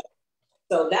 Yeah.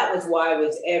 So that was why it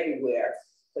was everywhere.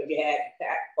 So you had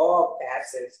all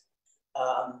pastors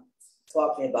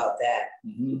talking about that,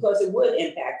 because it would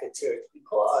impact the church.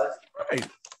 Because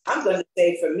I'm going to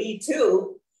say for me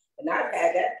too, and I've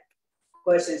had that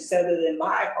question settled in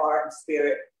my heart and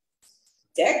spirit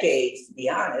decades, to be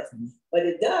honest, but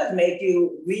it does make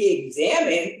you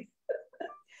re-examine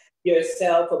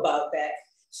yourself about that.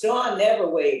 Sean never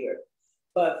wavered.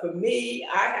 But for me,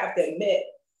 I have to admit,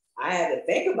 I had to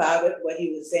think about it, what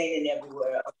he was saying and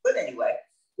everywhere else. But anyway,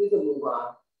 we can move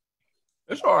on.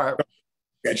 It's all right.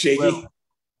 Got shaky? Well,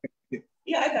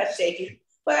 yeah, I got shaky.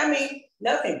 But I mean,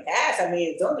 nothing passed. I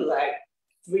mean, it's only like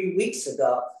 3 weeks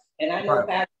ago. And I know right.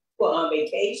 Pastor were on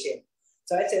vacation.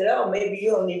 So I said, oh, maybe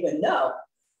you don't even know.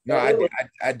 No, I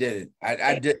didn't.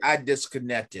 I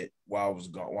disconnected while I was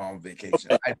gone, while on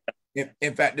vacation.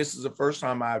 In fact, this is the first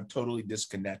time I've totally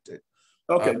disconnected.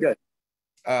 Okay, good.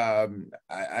 I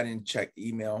didn't check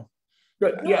email.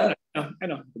 Good. Yeah, I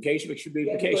know. Vacation should be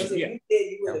vacation. Yeah. If you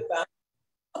did, you would have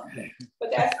found.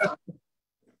 But that's fine.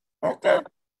 Okay.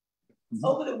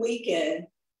 Over the weekend,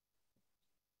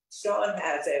 Sean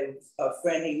has a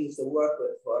friend he used to work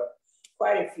with for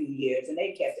quite a few years, and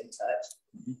they kept in touch.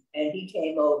 Mm-hmm. And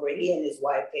he and his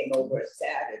wife came over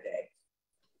Saturday.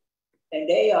 And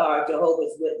they are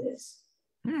Jehovah's Witness.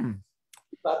 You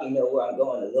probably know where I'm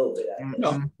going a little bit, I think.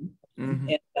 Mm-hmm.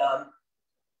 And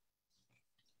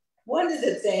one of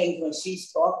the things when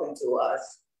she's talking to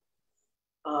us,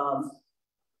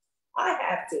 I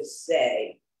have to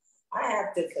say, I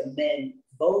have to commend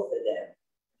both of them.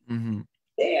 Mm-hmm.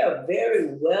 They are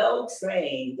very well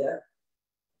trained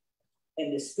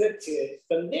in the scriptures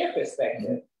from their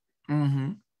perspective.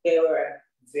 Mm-hmm. They were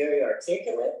very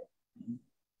articulate,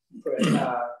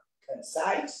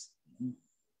 concise,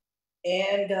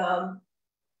 and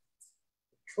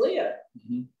clear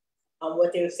on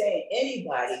what they were saying.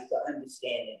 Anybody could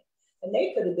understand it, and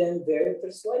they could have been very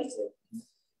persuasive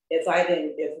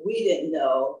if we didn't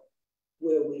know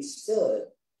where we stood.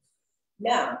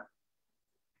 Now,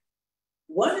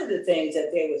 one of the things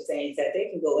that they were saying is that they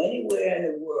can go anywhere in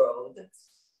the world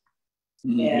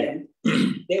and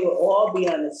they will all be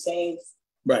on the same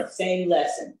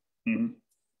lesson. Mm-hmm.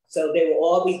 So they will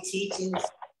all be teaching the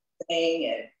same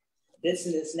and this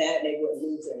and this and that, and they wouldn't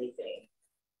lose anything.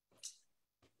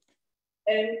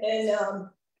 And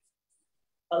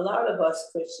a lot of us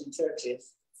Christian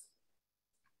churches,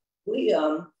 we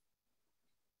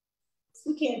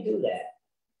can't do that.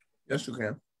 Yes, you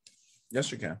can.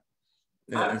 Yes, you can.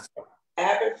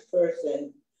 Average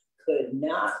person could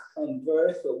not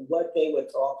converse with what they were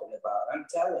talking about. I'm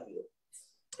telling you.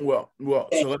 Well.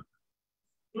 So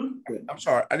I'm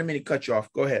sorry, I didn't mean to cut you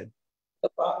off. Go ahead. No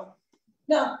problem.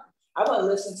 No, I want to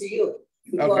listen to you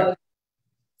because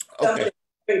some of the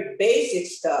very basic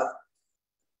stuff.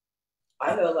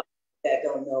 I know a lot of that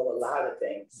don't know a lot of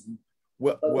things.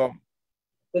 But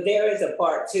there is a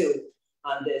part 2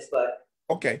 on this. But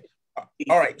okay.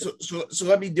 All right, so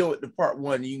let me deal with the part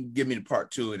 1. You can give me the part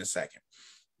 2 in a second.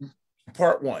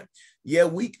 Part 1, yeah,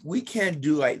 we can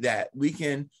do like that. We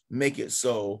can make it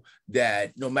so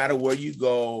that no matter where you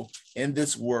go in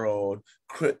this world,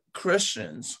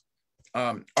 Christians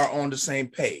are on the same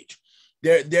page.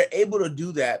 They're able to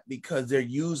do that because they're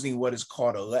using what is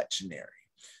called a lectionary.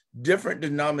 Different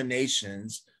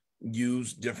denominations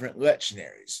use different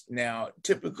lectionaries. Now,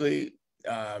 typically,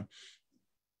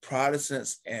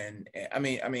 Protestants and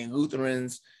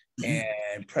Lutherans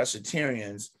and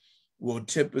Presbyterians will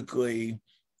typically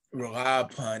rely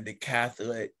upon the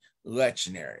Catholic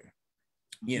lectionary.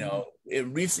 You know,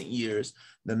 in recent years,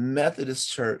 the Methodist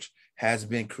Church has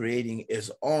been creating its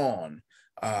own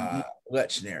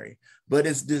lectionary, but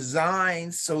it's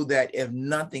designed so that if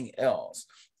nothing else,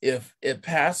 if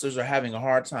pastors are having a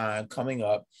hard time coming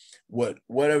up with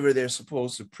whatever they're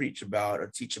supposed to preach about or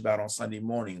teach about on Sunday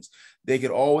mornings, they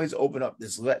could always open up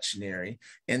this lectionary,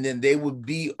 and then they would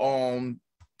be on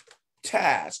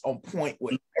task, on point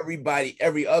with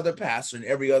every other pastor in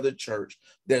every other church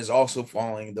that is also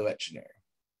following the lectionary.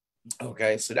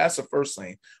 Okay, so that's the first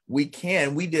thing. We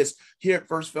just here at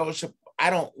First Fellowship, I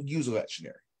don't use a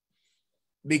lectionary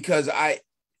because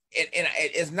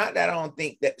it's not that I don't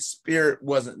think that the Spirit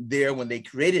wasn't there when they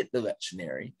created the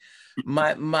lectionary.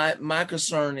 My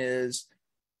concern is,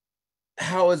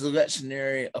 how is the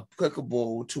lectionary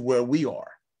applicable to where we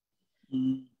are?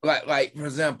 Like for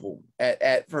example,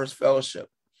 at First Fellowship,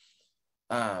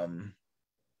 it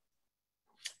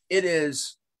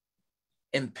is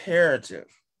imperative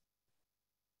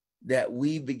that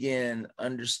we begin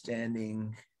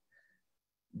understanding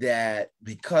that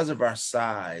because of our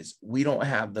size, we don't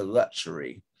have the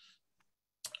luxury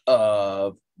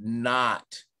of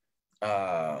not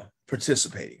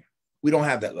participating. We don't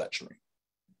have that luxury.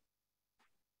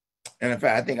 And in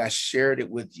fact, I think I shared it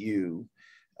with you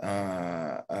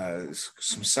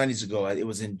some Sundays ago. It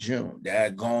was in June that I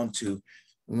had gone to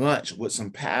lunch with some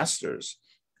pastors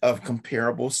of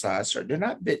comparable size. They're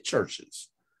not big churches.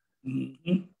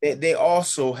 Mm-hmm. They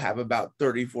also have about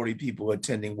 30, 40 people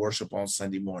attending worship on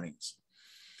Sunday mornings.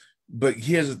 But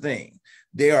here's the thing.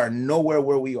 They are nowhere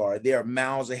where we are. They are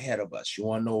miles ahead of us. You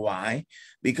want to know why?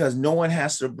 Because no one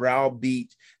has to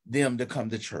browbeat them to come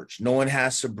to church. No one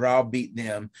has to browbeat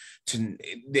them to.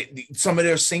 Some of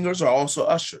their singers are also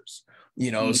ushers.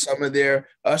 You know, some of their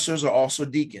ushers are also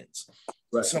deacons.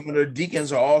 Right. Some of their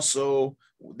deacons are also,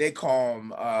 they call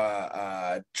them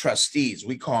trustees.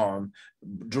 We call them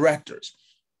directors.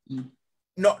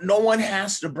 No one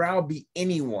has to browbeat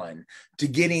anyone to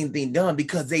get anything done,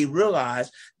 because they realize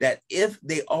that if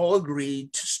they all agree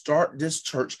to start this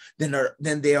church, then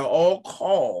they are all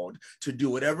called to do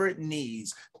whatever it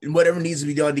needs and whatever needs to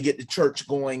be done to get the church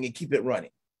going and keep it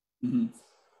running. Mm-hmm.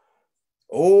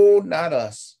 Oh, not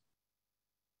us.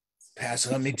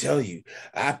 Pastor, let me tell you,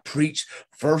 I preached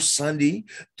first Sunday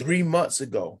 3 months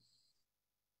ago.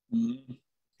 Mm-hmm.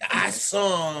 I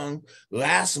sung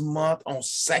last month on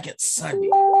second Sunday.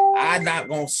 I'm not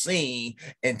going to sing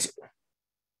until.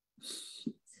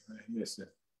 Yes,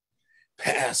 sir.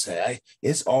 Pastor,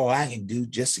 it's all I can do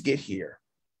just to get here.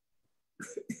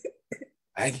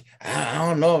 I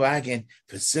don't know if I can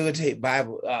facilitate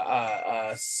Bible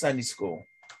Sunday school.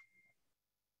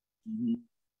 Mm-hmm.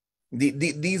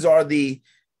 These are the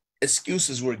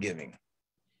excuses we're giving.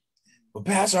 But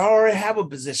Pastor, I already have a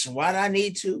position. Why do I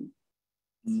need to?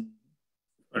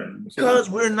 Because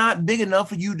we're not big enough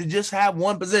for you to just have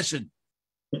one position.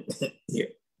 Yeah.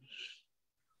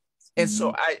 And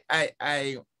so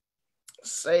I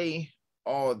say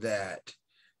all that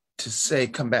to say,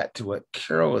 come back to what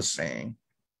Carol was saying.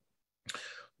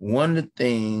 One of the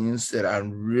things that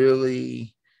I'm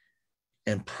really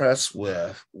impressed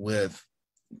with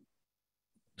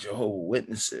Jehovah's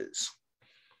Witnesses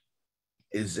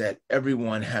is that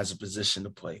everyone has a position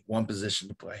to play, one position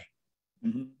to play.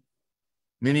 Mm-hmm.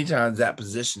 Many times that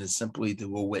position is simply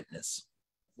to a witness.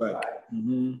 Right.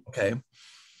 Mm-hmm. Okay.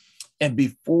 And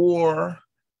before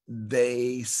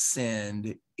they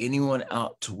send anyone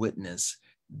out to witness,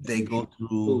 they go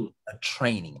through a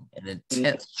training, an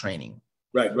intense training.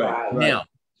 Right.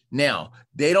 Now,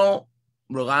 they don't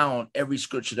rely on every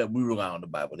scripture that we rely on the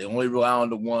Bible. They only rely on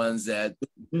the ones that,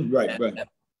 that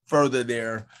further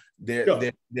their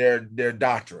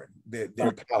doctrine,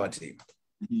 their polity.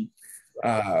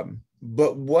 Mm-hmm.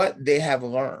 But what they have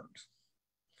learned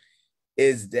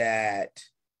is that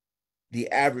the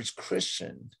average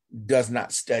Christian does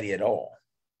not study at all.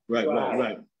 Right.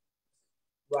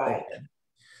 Okay.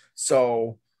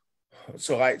 So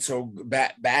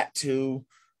back to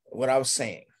what I was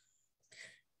saying.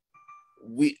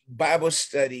 Bible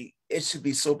study, it should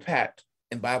be so packed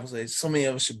in Bible study. So many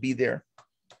of us should be there,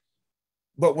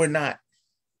 but we're not,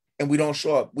 and we don't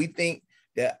show up. We think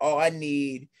that all I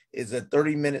need is a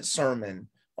 30-minute sermon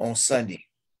on Sunday.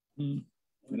 And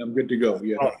I'm good to go.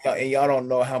 Yeah. And y'all don't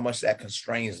know how much that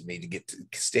constrains me to get to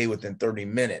stay within 30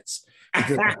 minutes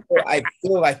because I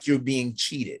feel like you're being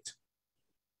cheated.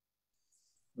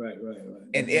 Right.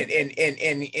 And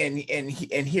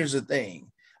here's the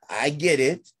thing. I get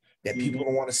it that people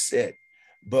don't want to sit,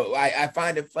 but I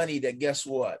find it funny that guess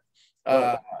what?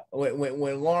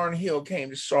 When Lauryn Hill came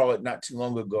to Charlotte not too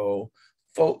long ago,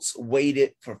 folks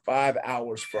waited for 5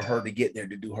 hours for her to get there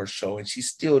to do her show, and she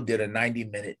still did a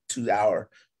 90-minute, 2 hour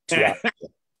show.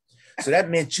 So that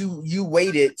meant you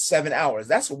waited 7 hours.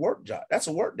 That's a work job. That's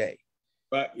a work day.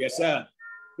 Right. Yes, sir.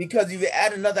 Because if you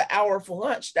add another hour for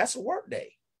lunch, that's a work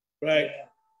day. Right.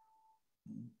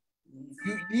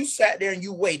 You sat there and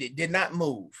you waited, did not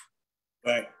move.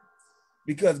 Right.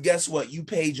 Because guess what? You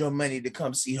paid your money to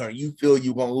come see her. You feel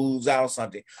you're gonna lose out on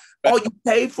something. All you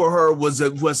paid for her was to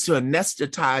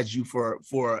anesthetize you for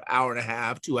an hour and a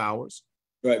half, 2 hours.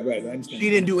 Right. I understand. She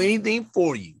didn't do anything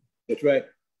for you. That's right.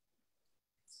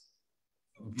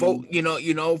 Folks,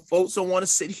 folks don't want to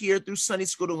sit here through Sunday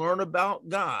school to learn about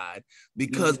God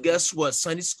because guess what?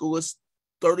 Sunday school is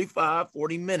 35,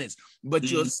 40 minutes, but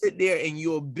you'll sit there and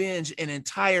you'll binge an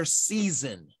entire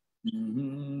season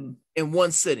in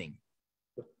one sitting.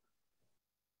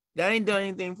 That ain't done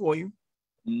anything for you.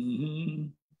 Mm-hmm.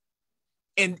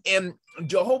 And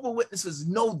Jehovah's Witnesses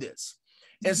know this.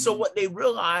 And so what they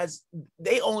realize,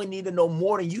 they only need to know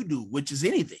more than you do, which is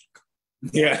anything.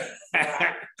 Yeah.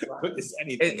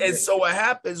 And so what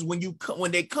happens when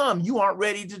they come, you aren't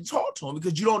ready to talk to them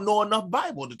because you don't know enough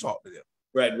Bible to talk to them.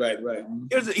 Right.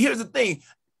 Here's the thing.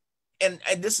 And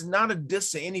this is not a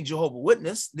diss to any Jehovah's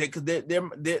Witness, because they're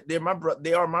my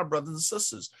they are my brothers and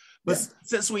sisters. But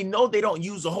since we know they don't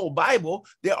use the whole Bible,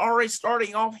 they're already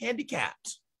starting off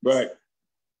handicapped. Right.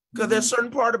 Because there's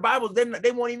certain part of the Bible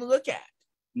they won't even look at.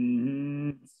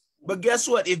 Mm-hmm. But guess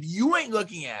what? If you ain't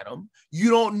looking at them, you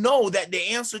don't know that the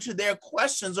answer to their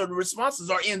questions or the responses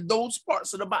are in those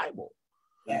parts of the Bible.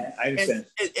 Yeah, I understand.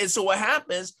 And so what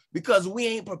happens, because we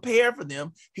ain't prepared for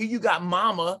them, here you got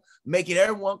mama making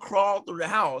everyone crawl through the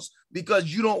house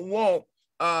because you don't want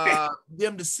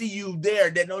them to see you there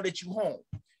that know that you home.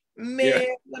 Man,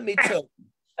 let me tell you.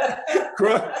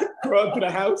 crawl to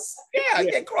the house.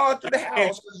 Yeah, crawl to the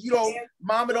house because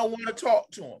mama don't want to talk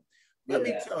to them. Let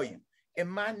me tell you, in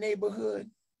my neighborhood,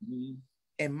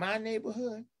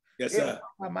 Yes, they don't sir.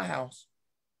 come by my house.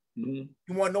 Mm-hmm.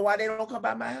 You want to know why they don't come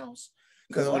by my house?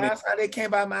 Because the last time they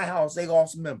came by my house, they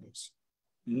lost members.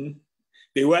 Mm-hmm.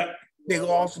 They what? They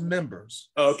lost members.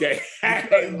 Okay.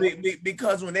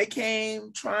 because when they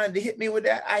came trying to hit me with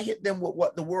that, I hit them with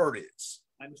what the word is.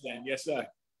 I understand. Yes, sir.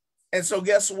 And so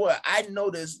guess what? I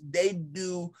noticed they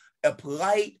do a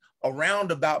polite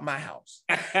around about my house.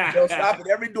 They'll stop at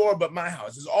every door but my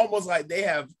house. It's almost like they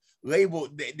have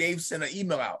labeled, they've sent an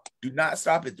email out. Do not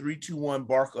stop at 321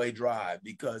 Barclay Drive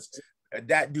because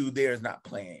that dude there is not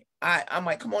playing. I'm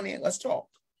like, come on in, let's talk.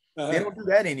 They don't do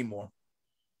that anymore.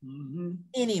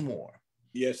 Anymore.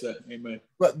 Yes, sir. Amen.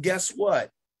 But guess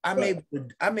what? I'm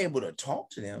able to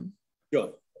talk to them.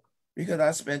 Sure. Because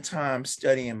I spent time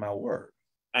studying my word.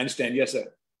 I understand. Yes,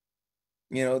 sir.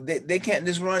 You know, they can't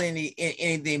just run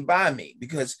anything by me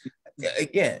because,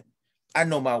 again, I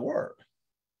know my word.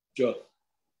 Sure.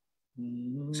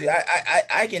 See,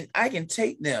 I can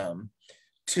take them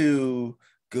to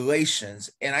Galatians,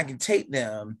 and I can take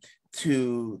them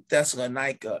to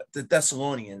Thessalonica, the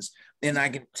Thessalonians, and I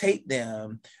can take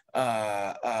them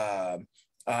to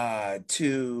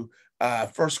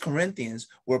 1 Corinthians,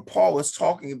 where Paul is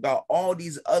talking about all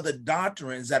these other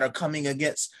doctrines that are coming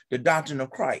against the doctrine of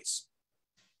Christ.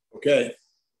 Okay.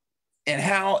 And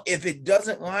how, if it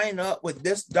doesn't line up with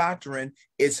this doctrine,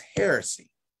 it's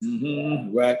heresy.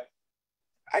 Right.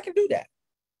 I can do that.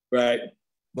 Right.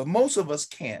 But most of us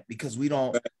can't because we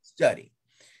don't study.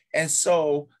 And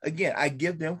so, again, I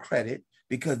give them credit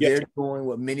because they're doing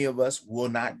what many of us will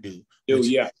not do.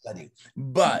 Which is study.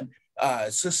 But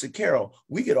Sister Carol,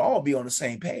 we could all be on the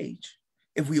same page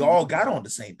if we all got on the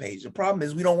same page. The problem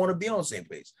is we don't want to be on the same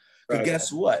page. But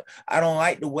guess what? I don't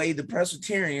like the way the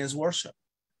Presbyterians worship.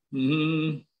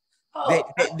 They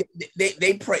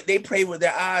pray with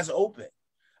their eyes open.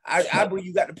 I believe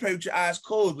you got to pray with your eyes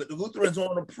closed, but the Lutherans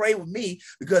want to pray with me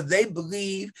because they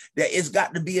believe that it's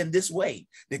got to be in this way.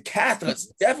 The Catholics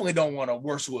definitely don't want to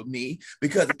worship with me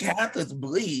because the Catholics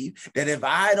believe that if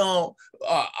I don't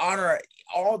honor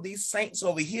all these saints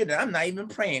over here, that I'm not even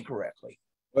praying correctly.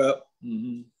 Well,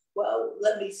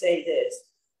 let me say this.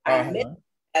 I meant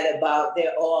that about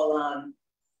they're all on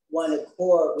one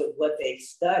accord with what they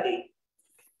study.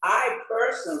 I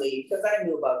personally, because I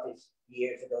knew about this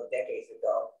years ago, decades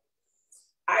ago,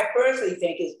 I personally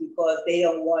think it's because they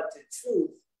don't want the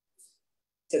truth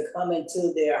to come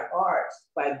into their hearts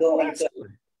by going to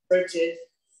churches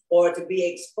or to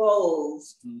be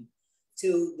exposed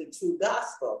to the true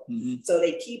gospel. So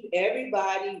they keep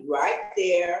everybody right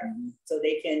there so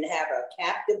they can have a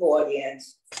captive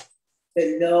audience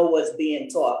to know what's being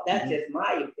taught. That's just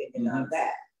my opinion on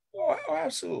that. Oh,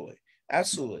 absolutely.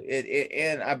 Absolutely.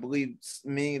 And I believe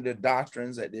many of the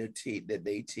doctrines that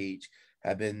they teach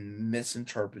have been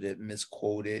misinterpreted,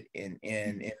 misquoted, and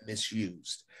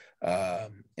misused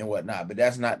and whatnot. But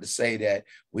that's not to say that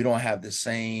we don't have the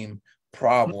same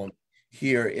problem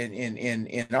here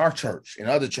in our church, in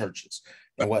other churches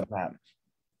and whatnot.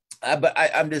 But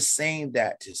I'm just saying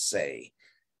that to say,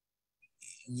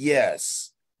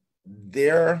 yes,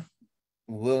 their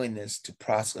willingness to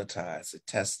proselytize, to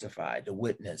testify, to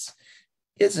witness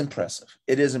is impressive.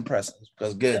 It is impressive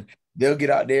because they'll get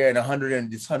out there in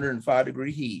 105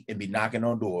 degree heat and be knocking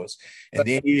on doors. And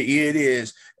then here it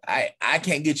is. I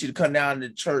can't get you to come down to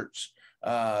church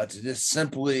to just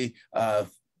simply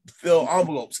fill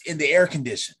envelopes in the air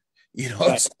condition. You know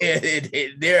what I'm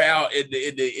saying? They're out in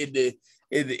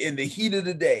the heat of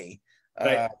the day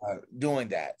doing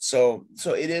that. So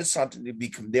it is something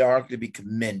they are to be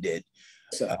commended.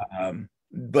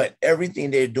 But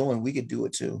everything they're doing, we could do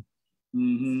it too.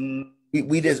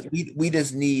 We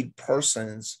just need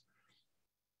persons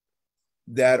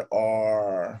that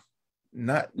are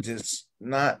not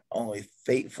only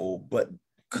faithful but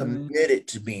committed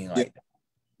to being like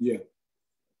that.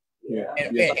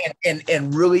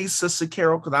 And really, Sister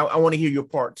Carol, because I want to hear your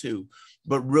part too.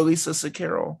 But really, Sister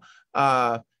Carol,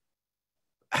 how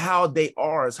they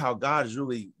are is how God has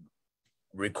really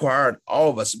required all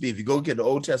of us to be. If you go get the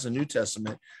Old Testament, New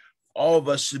Testament, all of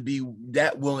us should be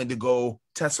that willing to go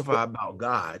testify about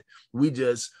God. We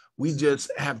just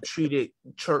have treated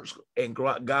church and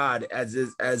God as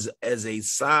a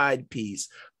side piece,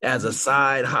 as a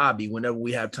side hobby whenever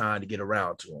we have time to get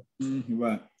around to him.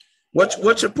 Right.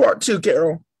 What's your part two,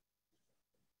 Carol?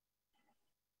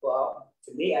 Well,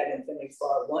 to me, I didn't finish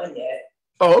part one yet.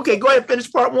 Oh, okay. Go ahead and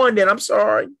finish part one then. I'm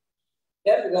sorry.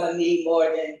 Definitely going to need more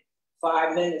than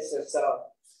 5 minutes or so.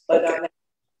 But okay.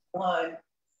 On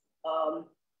one,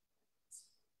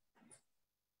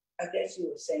 I guess you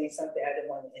were saying something. I didn't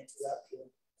want to interrupt you.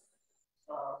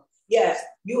 Yes,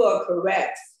 you are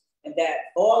correct. And that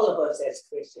all of us as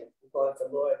Christians, because the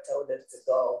Lord told us to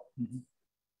go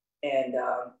and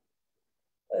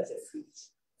what is it?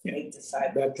 Make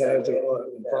disciples. Baptize the Lord.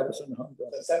 For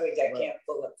some reason, I can't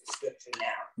pull up the scripture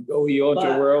now. Go ye into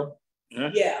the world. Huh?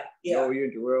 Yeah. Go ye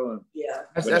into the world. Yeah.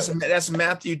 That's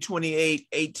Matthew 28,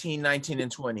 18, 19,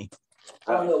 and 20.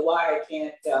 I don't know why I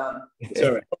can't. It's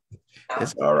all right.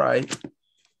 It's all right.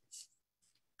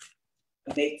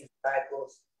 Make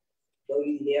disciples. Go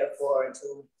ye therefore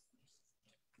into.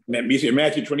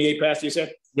 Matthew 28, Pastor, you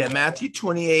said? Yeah, Matthew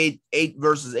 28, 8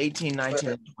 verses 18, 19,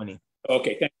 and 20.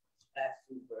 Okay, thank you. Last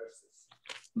 2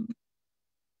 verses.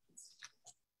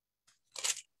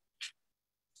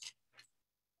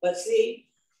 But see,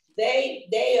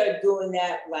 they are doing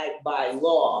that like by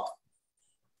law.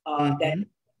 That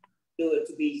do it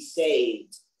to be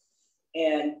saved.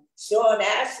 And Sean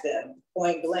asked them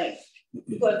point blank,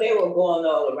 because they were going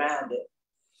all around it.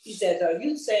 He says, are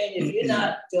you saying if you're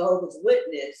not Jehovah's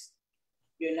Witness,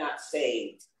 you're not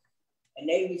saved? And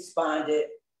they responded,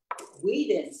 we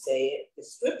didn't say it, the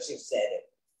scripture said it.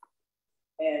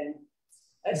 And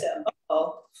I said,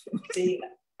 oh, see,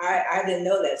 I didn't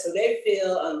know that. So they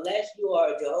feel unless you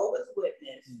are a Jehovah's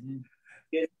Witness,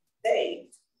 you're not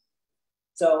saved.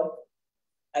 So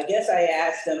I guess I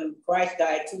asked them, Christ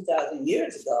died 2,000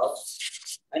 years ago.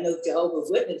 I know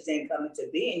Jehovah's Witness didn't come into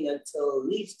being until at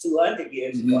least 200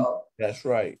 years ago. That's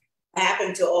right.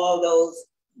 Happened to all those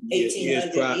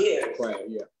 1,800 years. Right,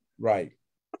 yeah. Right.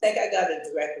 I think I got a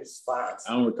direct response.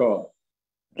 I don't recall.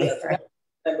 Yeah, I don't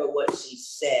remember what she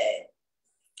said.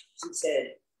 She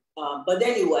said, but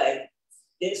anyway,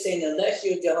 they're saying unless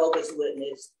you're Jehovah's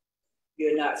Witness,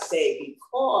 you're not saved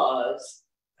because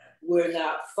we're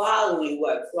not following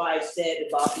what Christ said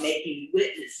about making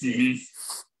witnesses.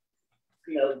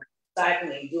 You know,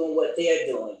 discipling, doing what they're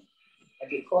doing. And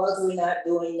because we're not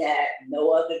doing that,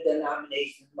 no other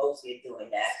denominations mostly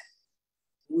doing that,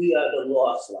 we are the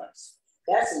lost ones.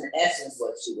 That's in essence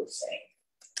what she was saying.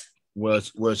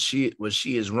 Well,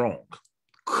 she is wrong.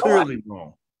 Clearly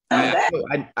wrong.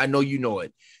 I know you know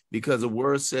it, because the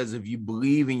word says if you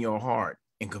believe in your heart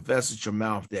and confess with your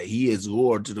mouth that he is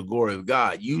Lord to the glory of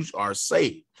God, you are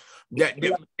saved.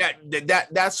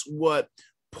 That's what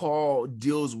Paul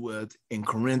deals with in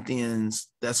Corinthians,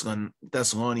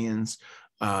 Thessalonians,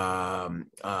 not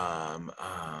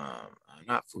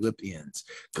Philippians,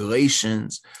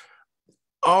 Galatians.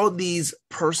 All these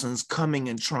persons coming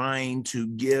and trying to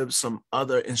give some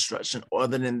other instruction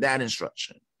other than that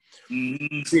instruction.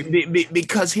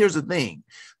 Because here's the thing.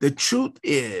 The truth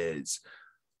is,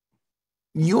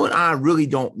 you and I really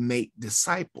don't make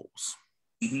disciples.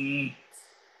 We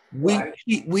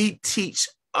teach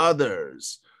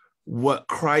others what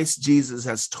Christ Jesus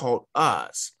has taught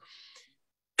us.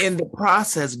 In the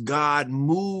process, God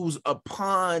moves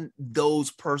upon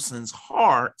those persons'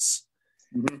 hearts,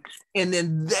 and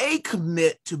then they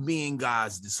commit to being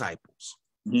God's disciples.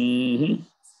 You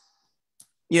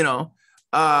know,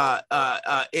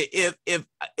 if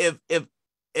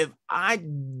I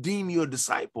deem you a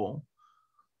disciple,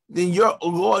 then your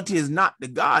loyalty is not to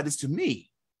God, it's to me.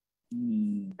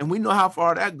 And we know how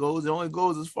far that goes. It only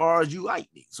goes as far as you like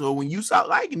me. So when you stop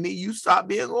liking me, you stop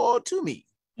being loyal to me.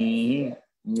 You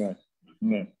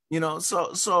know,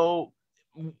 so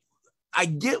I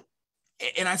get,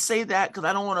 and I say that because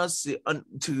I don't want us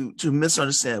to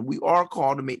misunderstand. We are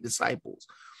called to make disciples,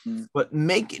 but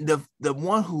making the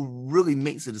one who really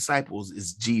makes the disciples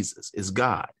is Jesus, is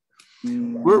God.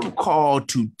 We're called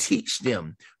to teach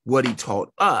them what he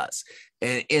taught us.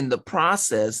 And in the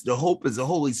process, the hope is the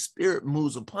Holy Spirit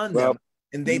moves upon them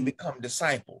and they become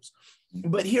disciples.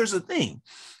 But here's the thing.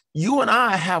 You and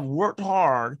I have worked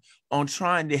hard on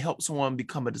trying to help someone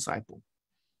become a disciple.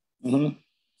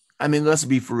 I mean, let's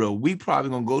be for real. We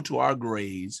probably going to go to our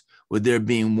graves with there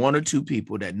being 1 or 2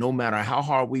 people that no matter how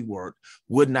hard we work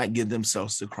would not give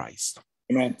themselves to Christ.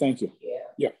 Amen. Thank you.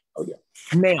 Yeah. Oh, yeah.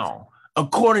 Now,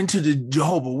 according to the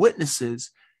Jehovah's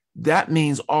Witnesses, that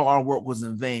means all our work was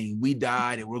in vain. We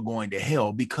died and we're going to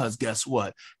hell because guess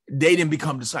what? They didn't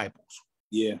become disciples.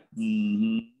 Yeah.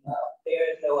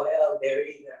 There is no hell there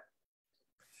either.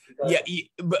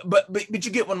 But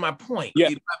you get one of my point. Yeah.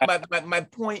 My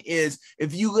point is,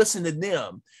 if you listen to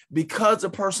them, because a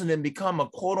person then become a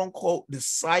quote unquote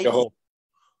disciple,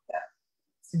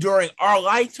 during our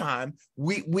lifetime,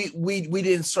 we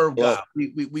didn't serve God.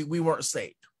 We weren't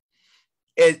saved.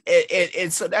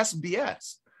 And so that's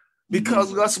BS.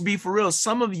 Because let's be for real,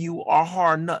 some of you are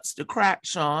hard nuts to crack,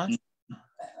 Sean.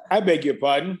 I beg your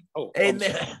pardon. Oh,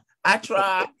 amen. I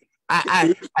try.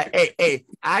 I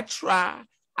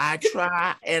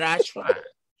try, and I try.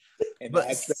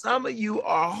 But some of you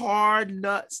are hard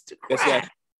nuts to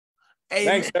crack. Yes,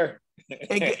 thanks, sir.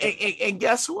 and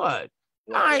guess what?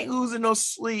 I ain't losing no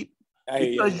sleep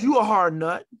because you a hard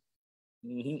nut.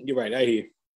 You're right. I hear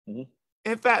you.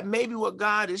 In fact, maybe what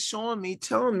God is telling me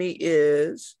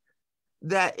is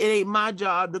that it ain't my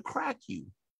job to crack you.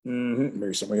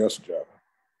 Maybe somebody else's job.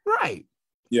 Right.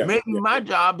 Yeah. Maybe my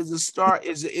job is to start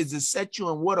is to set you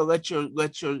in water, let your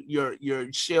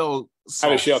shell soft. How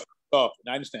the shell soft.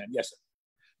 I understand. Yes, sir.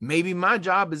 Maybe my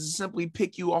job is to simply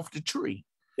pick you off the tree.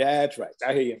 Yeah, that's right.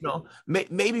 I hear you. No,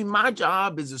 maybe my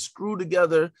job is to screw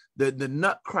together the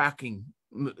nut cracking.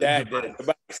 I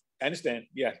understand.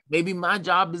 Yeah. Maybe my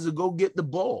job is to go get the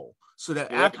bowl so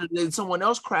that after someone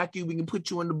else crack you, we can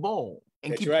put you in the bowl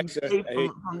and keep you safe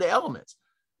from the elements.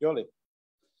 Surely.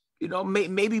 You know,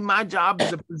 maybe my job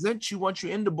is to present you once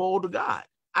you're in the bowl to God.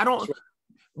 I don't. Right.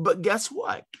 But guess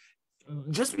what?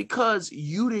 Just because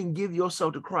you didn't give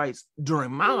yourself to Christ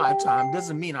during my lifetime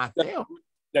doesn't mean I failed.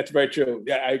 That's very true.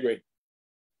 Yeah, I agree.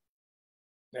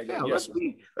 Yeah, let's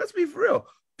be for real.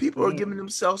 People are giving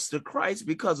themselves to Christ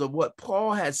because of what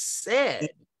Paul has said.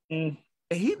 And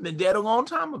he's been dead a long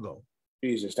time ago.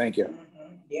 Jesus, thank you.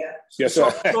 Yeah. Yes,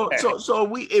 sir.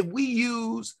 So if we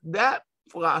use that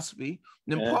philosophy,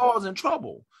 then Paul's in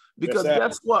trouble. Because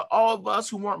guess what? All of us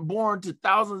who weren't born to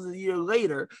thousands of years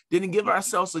later didn't give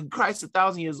ourselves to Christ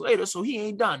 1,000 years later, so he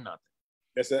ain't done nothing.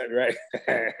 That's right.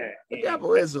 The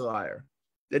devil is a liar.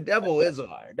 The devil is a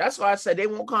liar. That's why I said they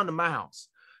won't come to my house.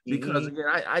 Because again,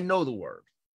 I know the word.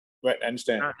 Right, I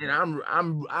understand. And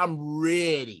I'm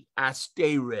ready. I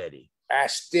stay ready. I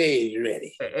stay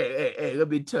ready. Hey, let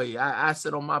me tell you, I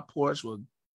sit on my porch with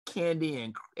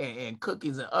candy and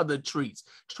cookies and other treats,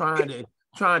 trying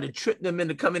to trick them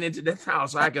into coming into this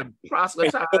house so I can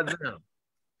proselytize them.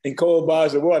 In cold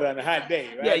bars of water on a hot day,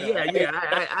 right? Yeah.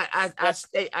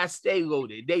 I stay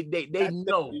loaded. They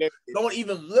know. Don't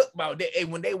even look about it.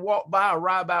 When they walk by or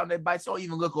ride by on their bikes, don't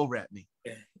even look over at me.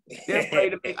 They're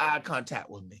afraid to make eye contact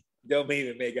with me. Don't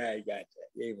even make eye contact.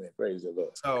 Amen. Praise the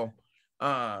Lord. So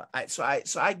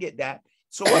I get that.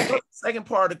 So what's the second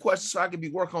part of the question? So I can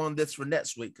be working on this for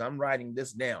next week. I'm writing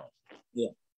this down. Yeah.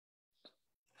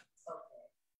 Okay.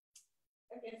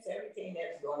 I guess everything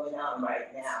that's going on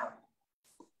right now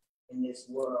in this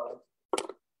world,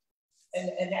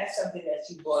 and that's something that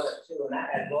you brought up too, and I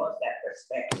had lost that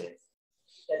perspective,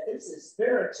 that this is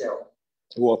spiritual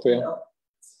warfare. You know?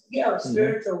 Yeah,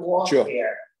 spiritual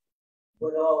warfare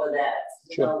with all of that.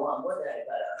 You know, what did I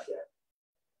got up there?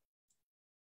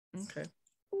 Okay.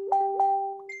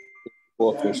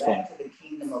 Back to the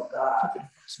kingdom of God.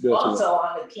 Also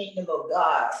on the kingdom of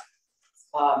God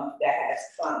that has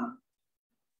come.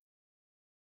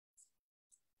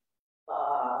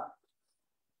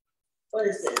 What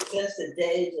is it? Since the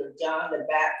days of John the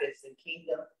Baptist, the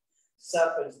kingdom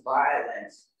suffers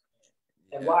violence.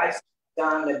 And why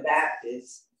John the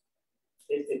Baptist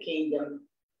is the kingdom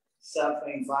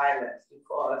suffering violence?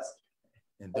 Because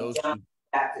of John the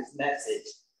Baptist's message.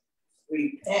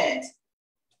 Repent,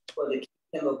 for the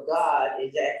kingdom of God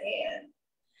is at hand.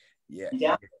 Yeah.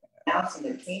 John announcing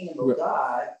the kingdom of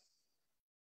God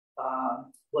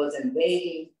was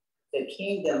invading the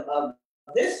kingdom of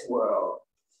this world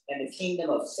and the kingdom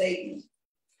of Satan.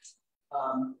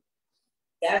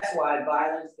 That's why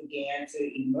violence began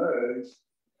to emerge,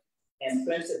 and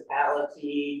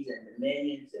principalities and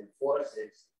dominions and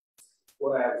forces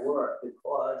were at work,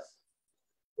 because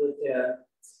with the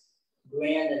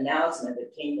grand announcement, the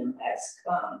kingdom has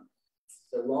come.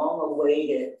 The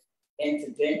long-awaited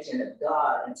intervention of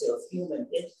God into human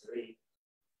history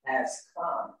has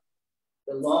come.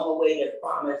 The long-awaited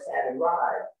promise had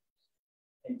arrived,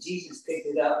 and Jesus picked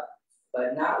it up,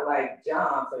 but not like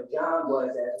John, for John was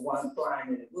as one crying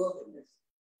in the wilderness.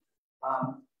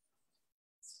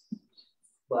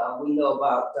 Well, we know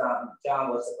about John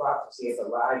was the prophecy of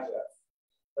Elijah,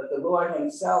 but the Lord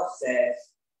himself says,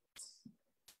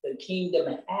 the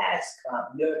kingdom has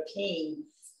come, your king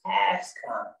has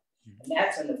come. And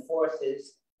that's when the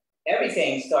forces,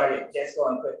 everything started just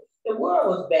going quick. The world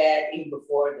was bad even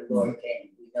before the Lord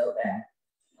came, we know that.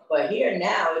 But here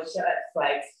now, it's just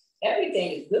like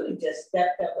everything is really just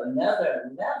stepped up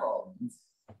another level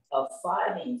of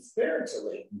fighting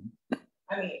spiritually.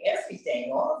 I mean,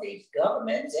 everything, all these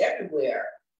governments everywhere,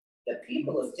 the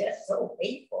people are just so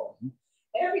hateful.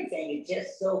 Everything saying it's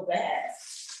just so bad.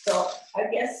 So I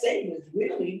guess Satan is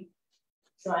really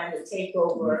trying to take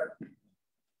over.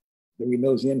 Maybe he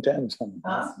knows the end time is coming.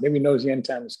 Maybe he knows the end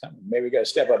time is coming. Maybe we got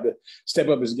to step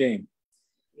up his game.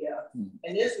 Yeah.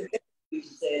 And this we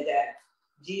said that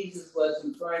Jesus was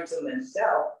referring to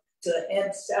himself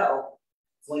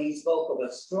when he spoke of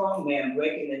a strong man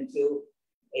breaking into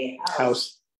a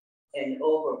house and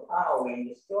overpowering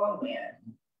the strong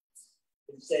man.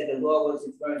 It said the Lord was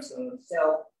referring to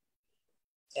himself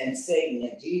and Satan,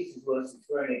 and Jesus was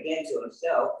referring again to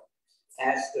himself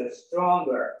as the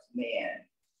stronger man.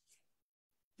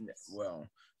 Well,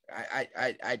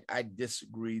 I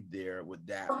disagree there with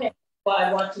that. Okay. Well,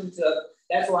 I want you to,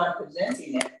 that's why I'm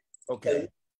presenting it. Okay.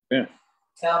 Yeah.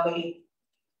 Tell me,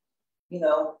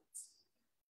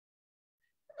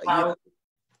 how,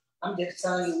 I'm just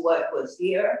telling you what was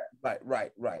here.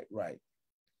 Right.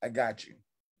 I got you.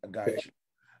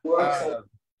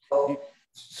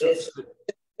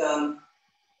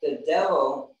 The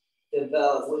devil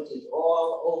developed, which is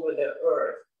all over the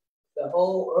earth. The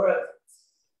whole earth,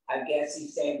 I guess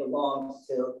he's saying, belongs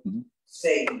to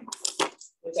Satan,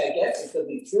 which I guess it could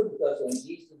be true, because when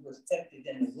Jesus was tempted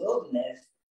in the wilderness,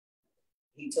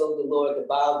 he told the Lord to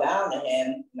bow down to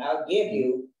him, and I'll give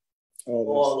you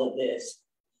all of this.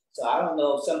 So I don't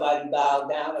know if somebody bowed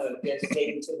down or if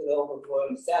Satan took it over for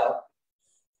himself,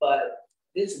 but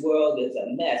this world is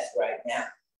a mess right now.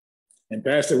 And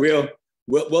Pastor, we'll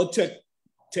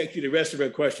take you the rest of her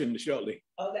question shortly.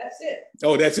 Oh, that's it.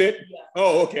 Oh, that's it? Yeah.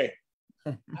 Oh, okay.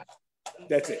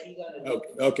 That's it.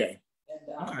 Okay.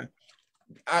 And,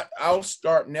 I'll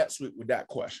start next week with that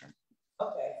question.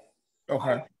 Okay. All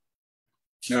right.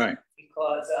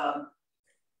 Because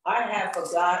I have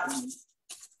forgotten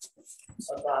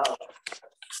about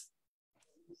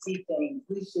see things.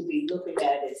 We should be looking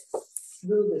at it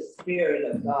through the Spirit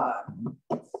of God.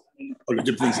 The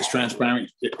different things that's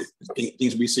transparent,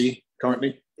 things we see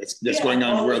currently that's going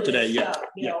on in the world today. Stuff,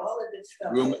 all of this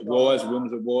stuff.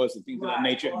 Rumors of wars, and things of that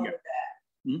nature. All of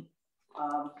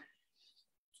that.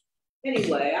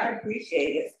 Anyway, I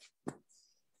appreciate it.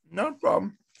 No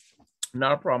problem.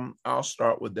 Not a problem. I'll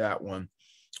start with that one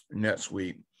next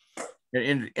week. And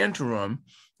in the interim,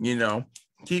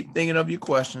 keep thinking of your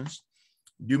questions.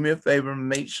 Do me a favor and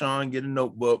make Sean get a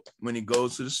notebook when he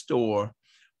goes to the store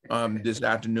this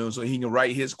afternoon so he can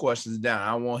write his questions down.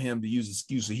 I want him to use the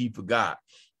excuse that he forgot.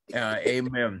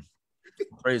 Amen.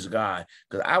 Praise God.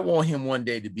 Because I want him one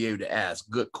day to be able to ask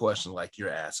good questions like you're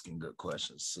asking good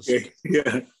questions. So,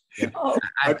 yeah. Oh.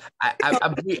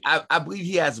 I believe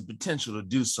he has the potential to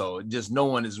do so. Just no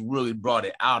one has really brought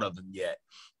it out of him yet.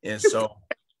 And so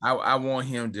I want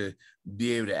him to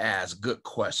be able to ask good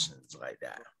questions like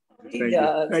that. He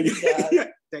does.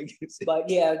 Thank you. But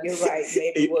yeah, you're right.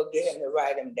 Maybe we'll get him to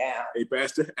write them down. Hey,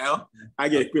 Pastor Al, I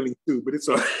get a feeling too, but it's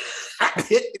all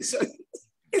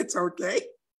it's okay.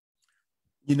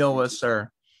 You know what,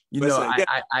 sir?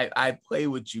 I play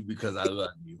with you because I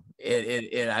love you,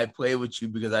 and I play with you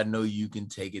because I know you can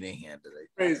take it and handle it.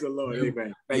 Praise the Lord,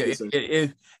 amen. Thank you,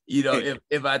 sir.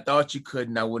 If I thought you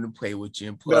couldn't, I wouldn't play with you.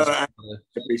 And plus, I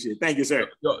appreciate it. Thank you, sir.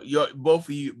 Both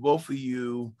of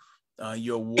you,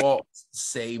 your walks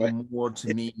say more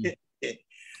to me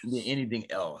than anything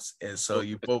else. And so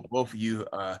you both of you,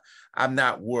 I'm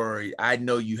not worried. I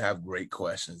know you have great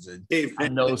questions. And I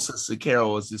know Sister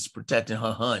Carol is just protecting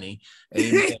her honey.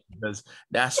 Amen, because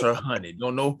that's her honey.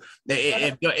 Don't know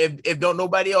if don't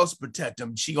nobody else protect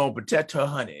them, she gonna protect her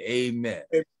honey. Amen.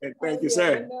 Thank you,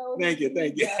 sir. Thank you.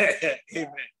 Amen.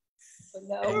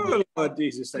 Oh, Lord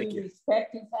Jesus, thank you.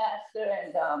 Respect you, Pastor,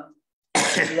 and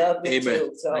love you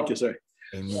too. So, thank you, sir.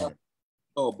 Amen.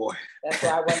 Oh boy. That's why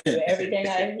I want to, everything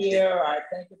I hear or I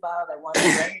think about, I want to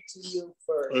bring it to you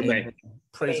first. Amen.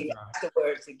 Praise God.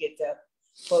 Afterwards to get the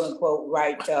quote unquote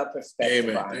right perspective.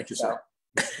 Amen. On thank you, so,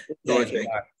 sir. Thank you.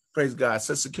 Praise God.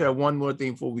 Sister Carol, one more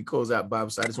thing before we close out Bible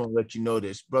study. I just want to let you know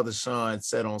this. Brother Sean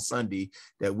said on Sunday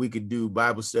that we could do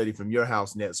Bible study from your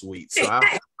house next week. So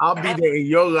I'll be there in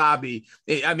your lobby.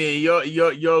 I mean,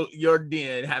 your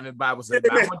den having Bible study.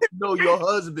 But I want you to know your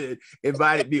husband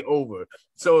invited me over.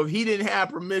 So if he didn't have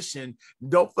permission,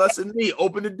 don't fuss at me.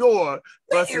 Open the door,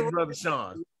 fuss at Brother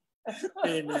Sean.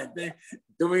 Amen.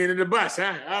 Threw me into the bus,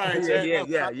 huh? All right,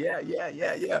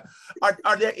 yeah.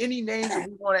 Are there any names that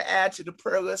we want to add to the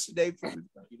prayer list today? No,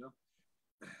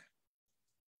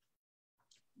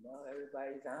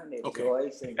 everybody's on there. Okay.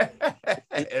 Joyce and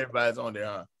everybody's on there,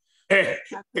 huh?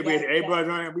 Everybody's on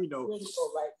there. We know.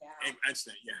 Right now. I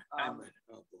understand. Yeah.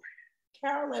 Oh boy.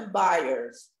 Carolyn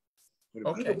Byers.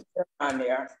 Okay. On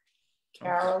there.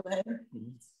 Carolyn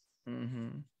Mm-hmm.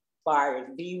 Byers.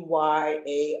 Byars.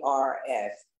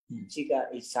 She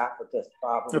got esophagus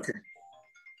problem. Okay.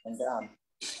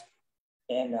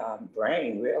 And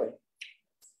brain, really.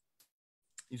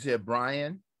 You said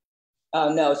Brian?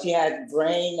 Oh, no, she had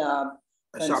brain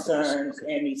concerns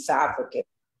and esophagus.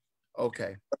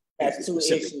 Okay. That's two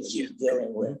issues she's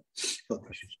dealing with.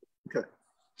 Okay.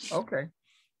 Okay.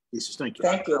 Jesus, thank you.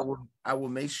 Thank you. I will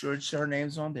make sure her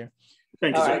name's on there.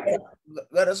 Thank you, sir.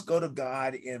 Let us go to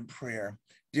God in prayer.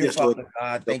 Dear Yes, Father Lord.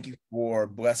 God, thank you for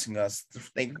blessing us.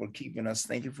 Thank you for keeping us.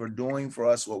 Thank you for doing for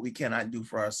us what we cannot do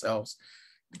for ourselves.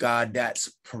 God,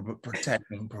 that's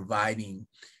protecting, providing,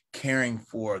 caring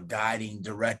for, guiding,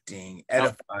 directing,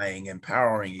 edifying,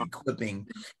 empowering, equipping,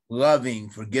 loving,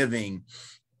 forgiving,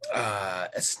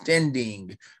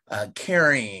 extending,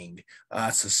 carrying,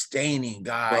 sustaining.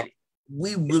 God,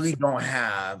 we really don't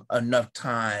have enough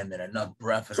time and enough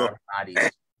breath in our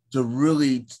bodies to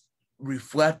really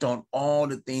reflect on all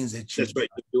the things that you're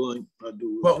doing.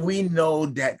 But we know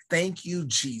that thank you,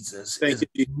 Jesus, is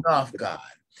enough, God,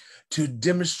 to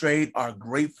demonstrate our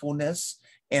gratefulness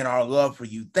and our love for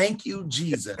you. Thank you,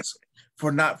 Jesus,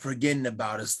 for not forgetting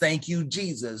about us. Thank you,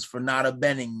 Jesus, for not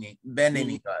abandoning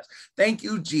us. Thank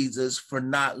you, Jesus, for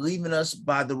not leaving us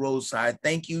by the roadside.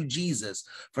 Thank you, Jesus,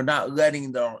 for not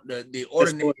letting the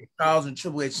ordinary trials and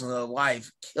tribulations of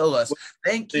life kill us.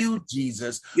 Thank you,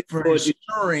 Jesus, for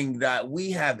ensuring that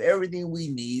we have everything we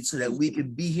need so that we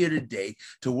can be here today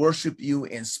to worship you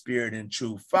in spirit and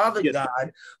truth. Father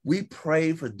God, we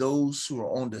pray for those who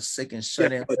are on the sick and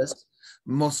shut-in list.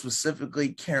 Most specifically,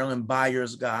 Carolyn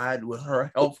Byers, God, with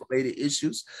her health-related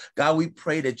issues. God, we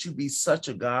pray that you be such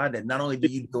a God that not only do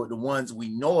you deal with the ones we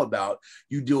know about,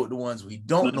 you deal with the ones we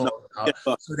don't know about,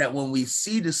 so that when we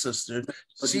see the sister,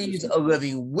 she's a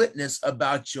living witness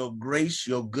about your grace,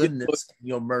 your goodness, and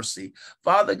your mercy.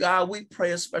 Father God, we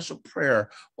pray a special prayer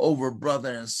over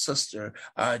brother and sister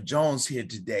Jones here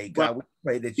today. God, we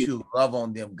pray that you love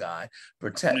on them, God,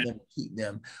 protect them, keep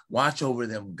them, watch over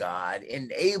them, God,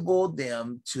 enable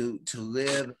them to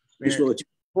live in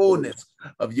fullness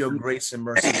of your grace and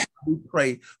mercy. We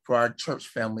pray for our church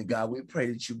family, God. We pray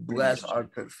that you bless our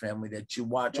church family, that you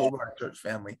watch over our church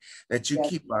family, that you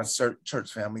keep our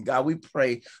church family. God, we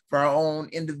pray for our own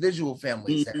individual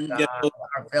families, that God,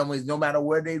 our families, no matter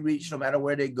where they reach, no matter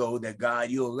where they go, that God,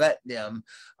 you'll let them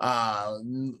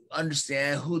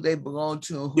understand who they belong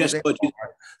to and who they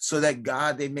are, so that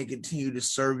God, they may continue to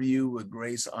serve you with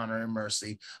grace, honor, and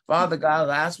mercy. Father God,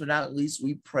 last but not least,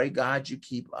 we pray, God, you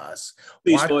keep us.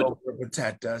 Watch over,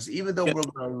 protect us. Even though we're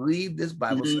going to leave this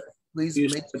Bible study, please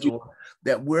make sure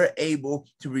that we're able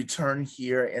to return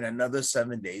here in another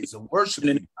 7 days of worship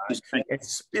you, God, in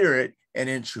spirit and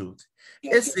in truth.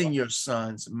 It's in your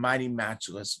Son's mighty,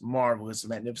 matchless, marvelous,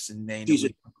 magnificent name that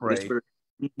we pray.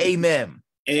 Amen.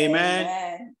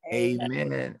 Amen.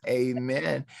 Amen.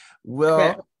 Amen.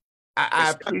 Well,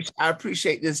 I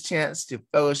appreciate this chance to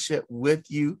fellowship with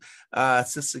you,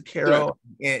 Sister Carol,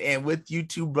 and with you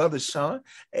too, Brother Sean.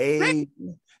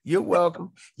 You're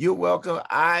welcome. You're welcome.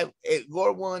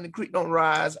 Lord willing, the creek don't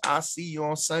rise. I'll see you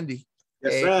on Sunday.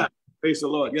 Yes, sir. Praise the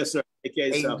Lord. Yes, sir. Take care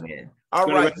of yourself. Amen. All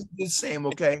right. You do the same,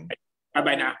 okay?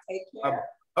 Bye-bye now. Take care.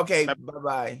 Okay.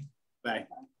 Bye-bye. Bye.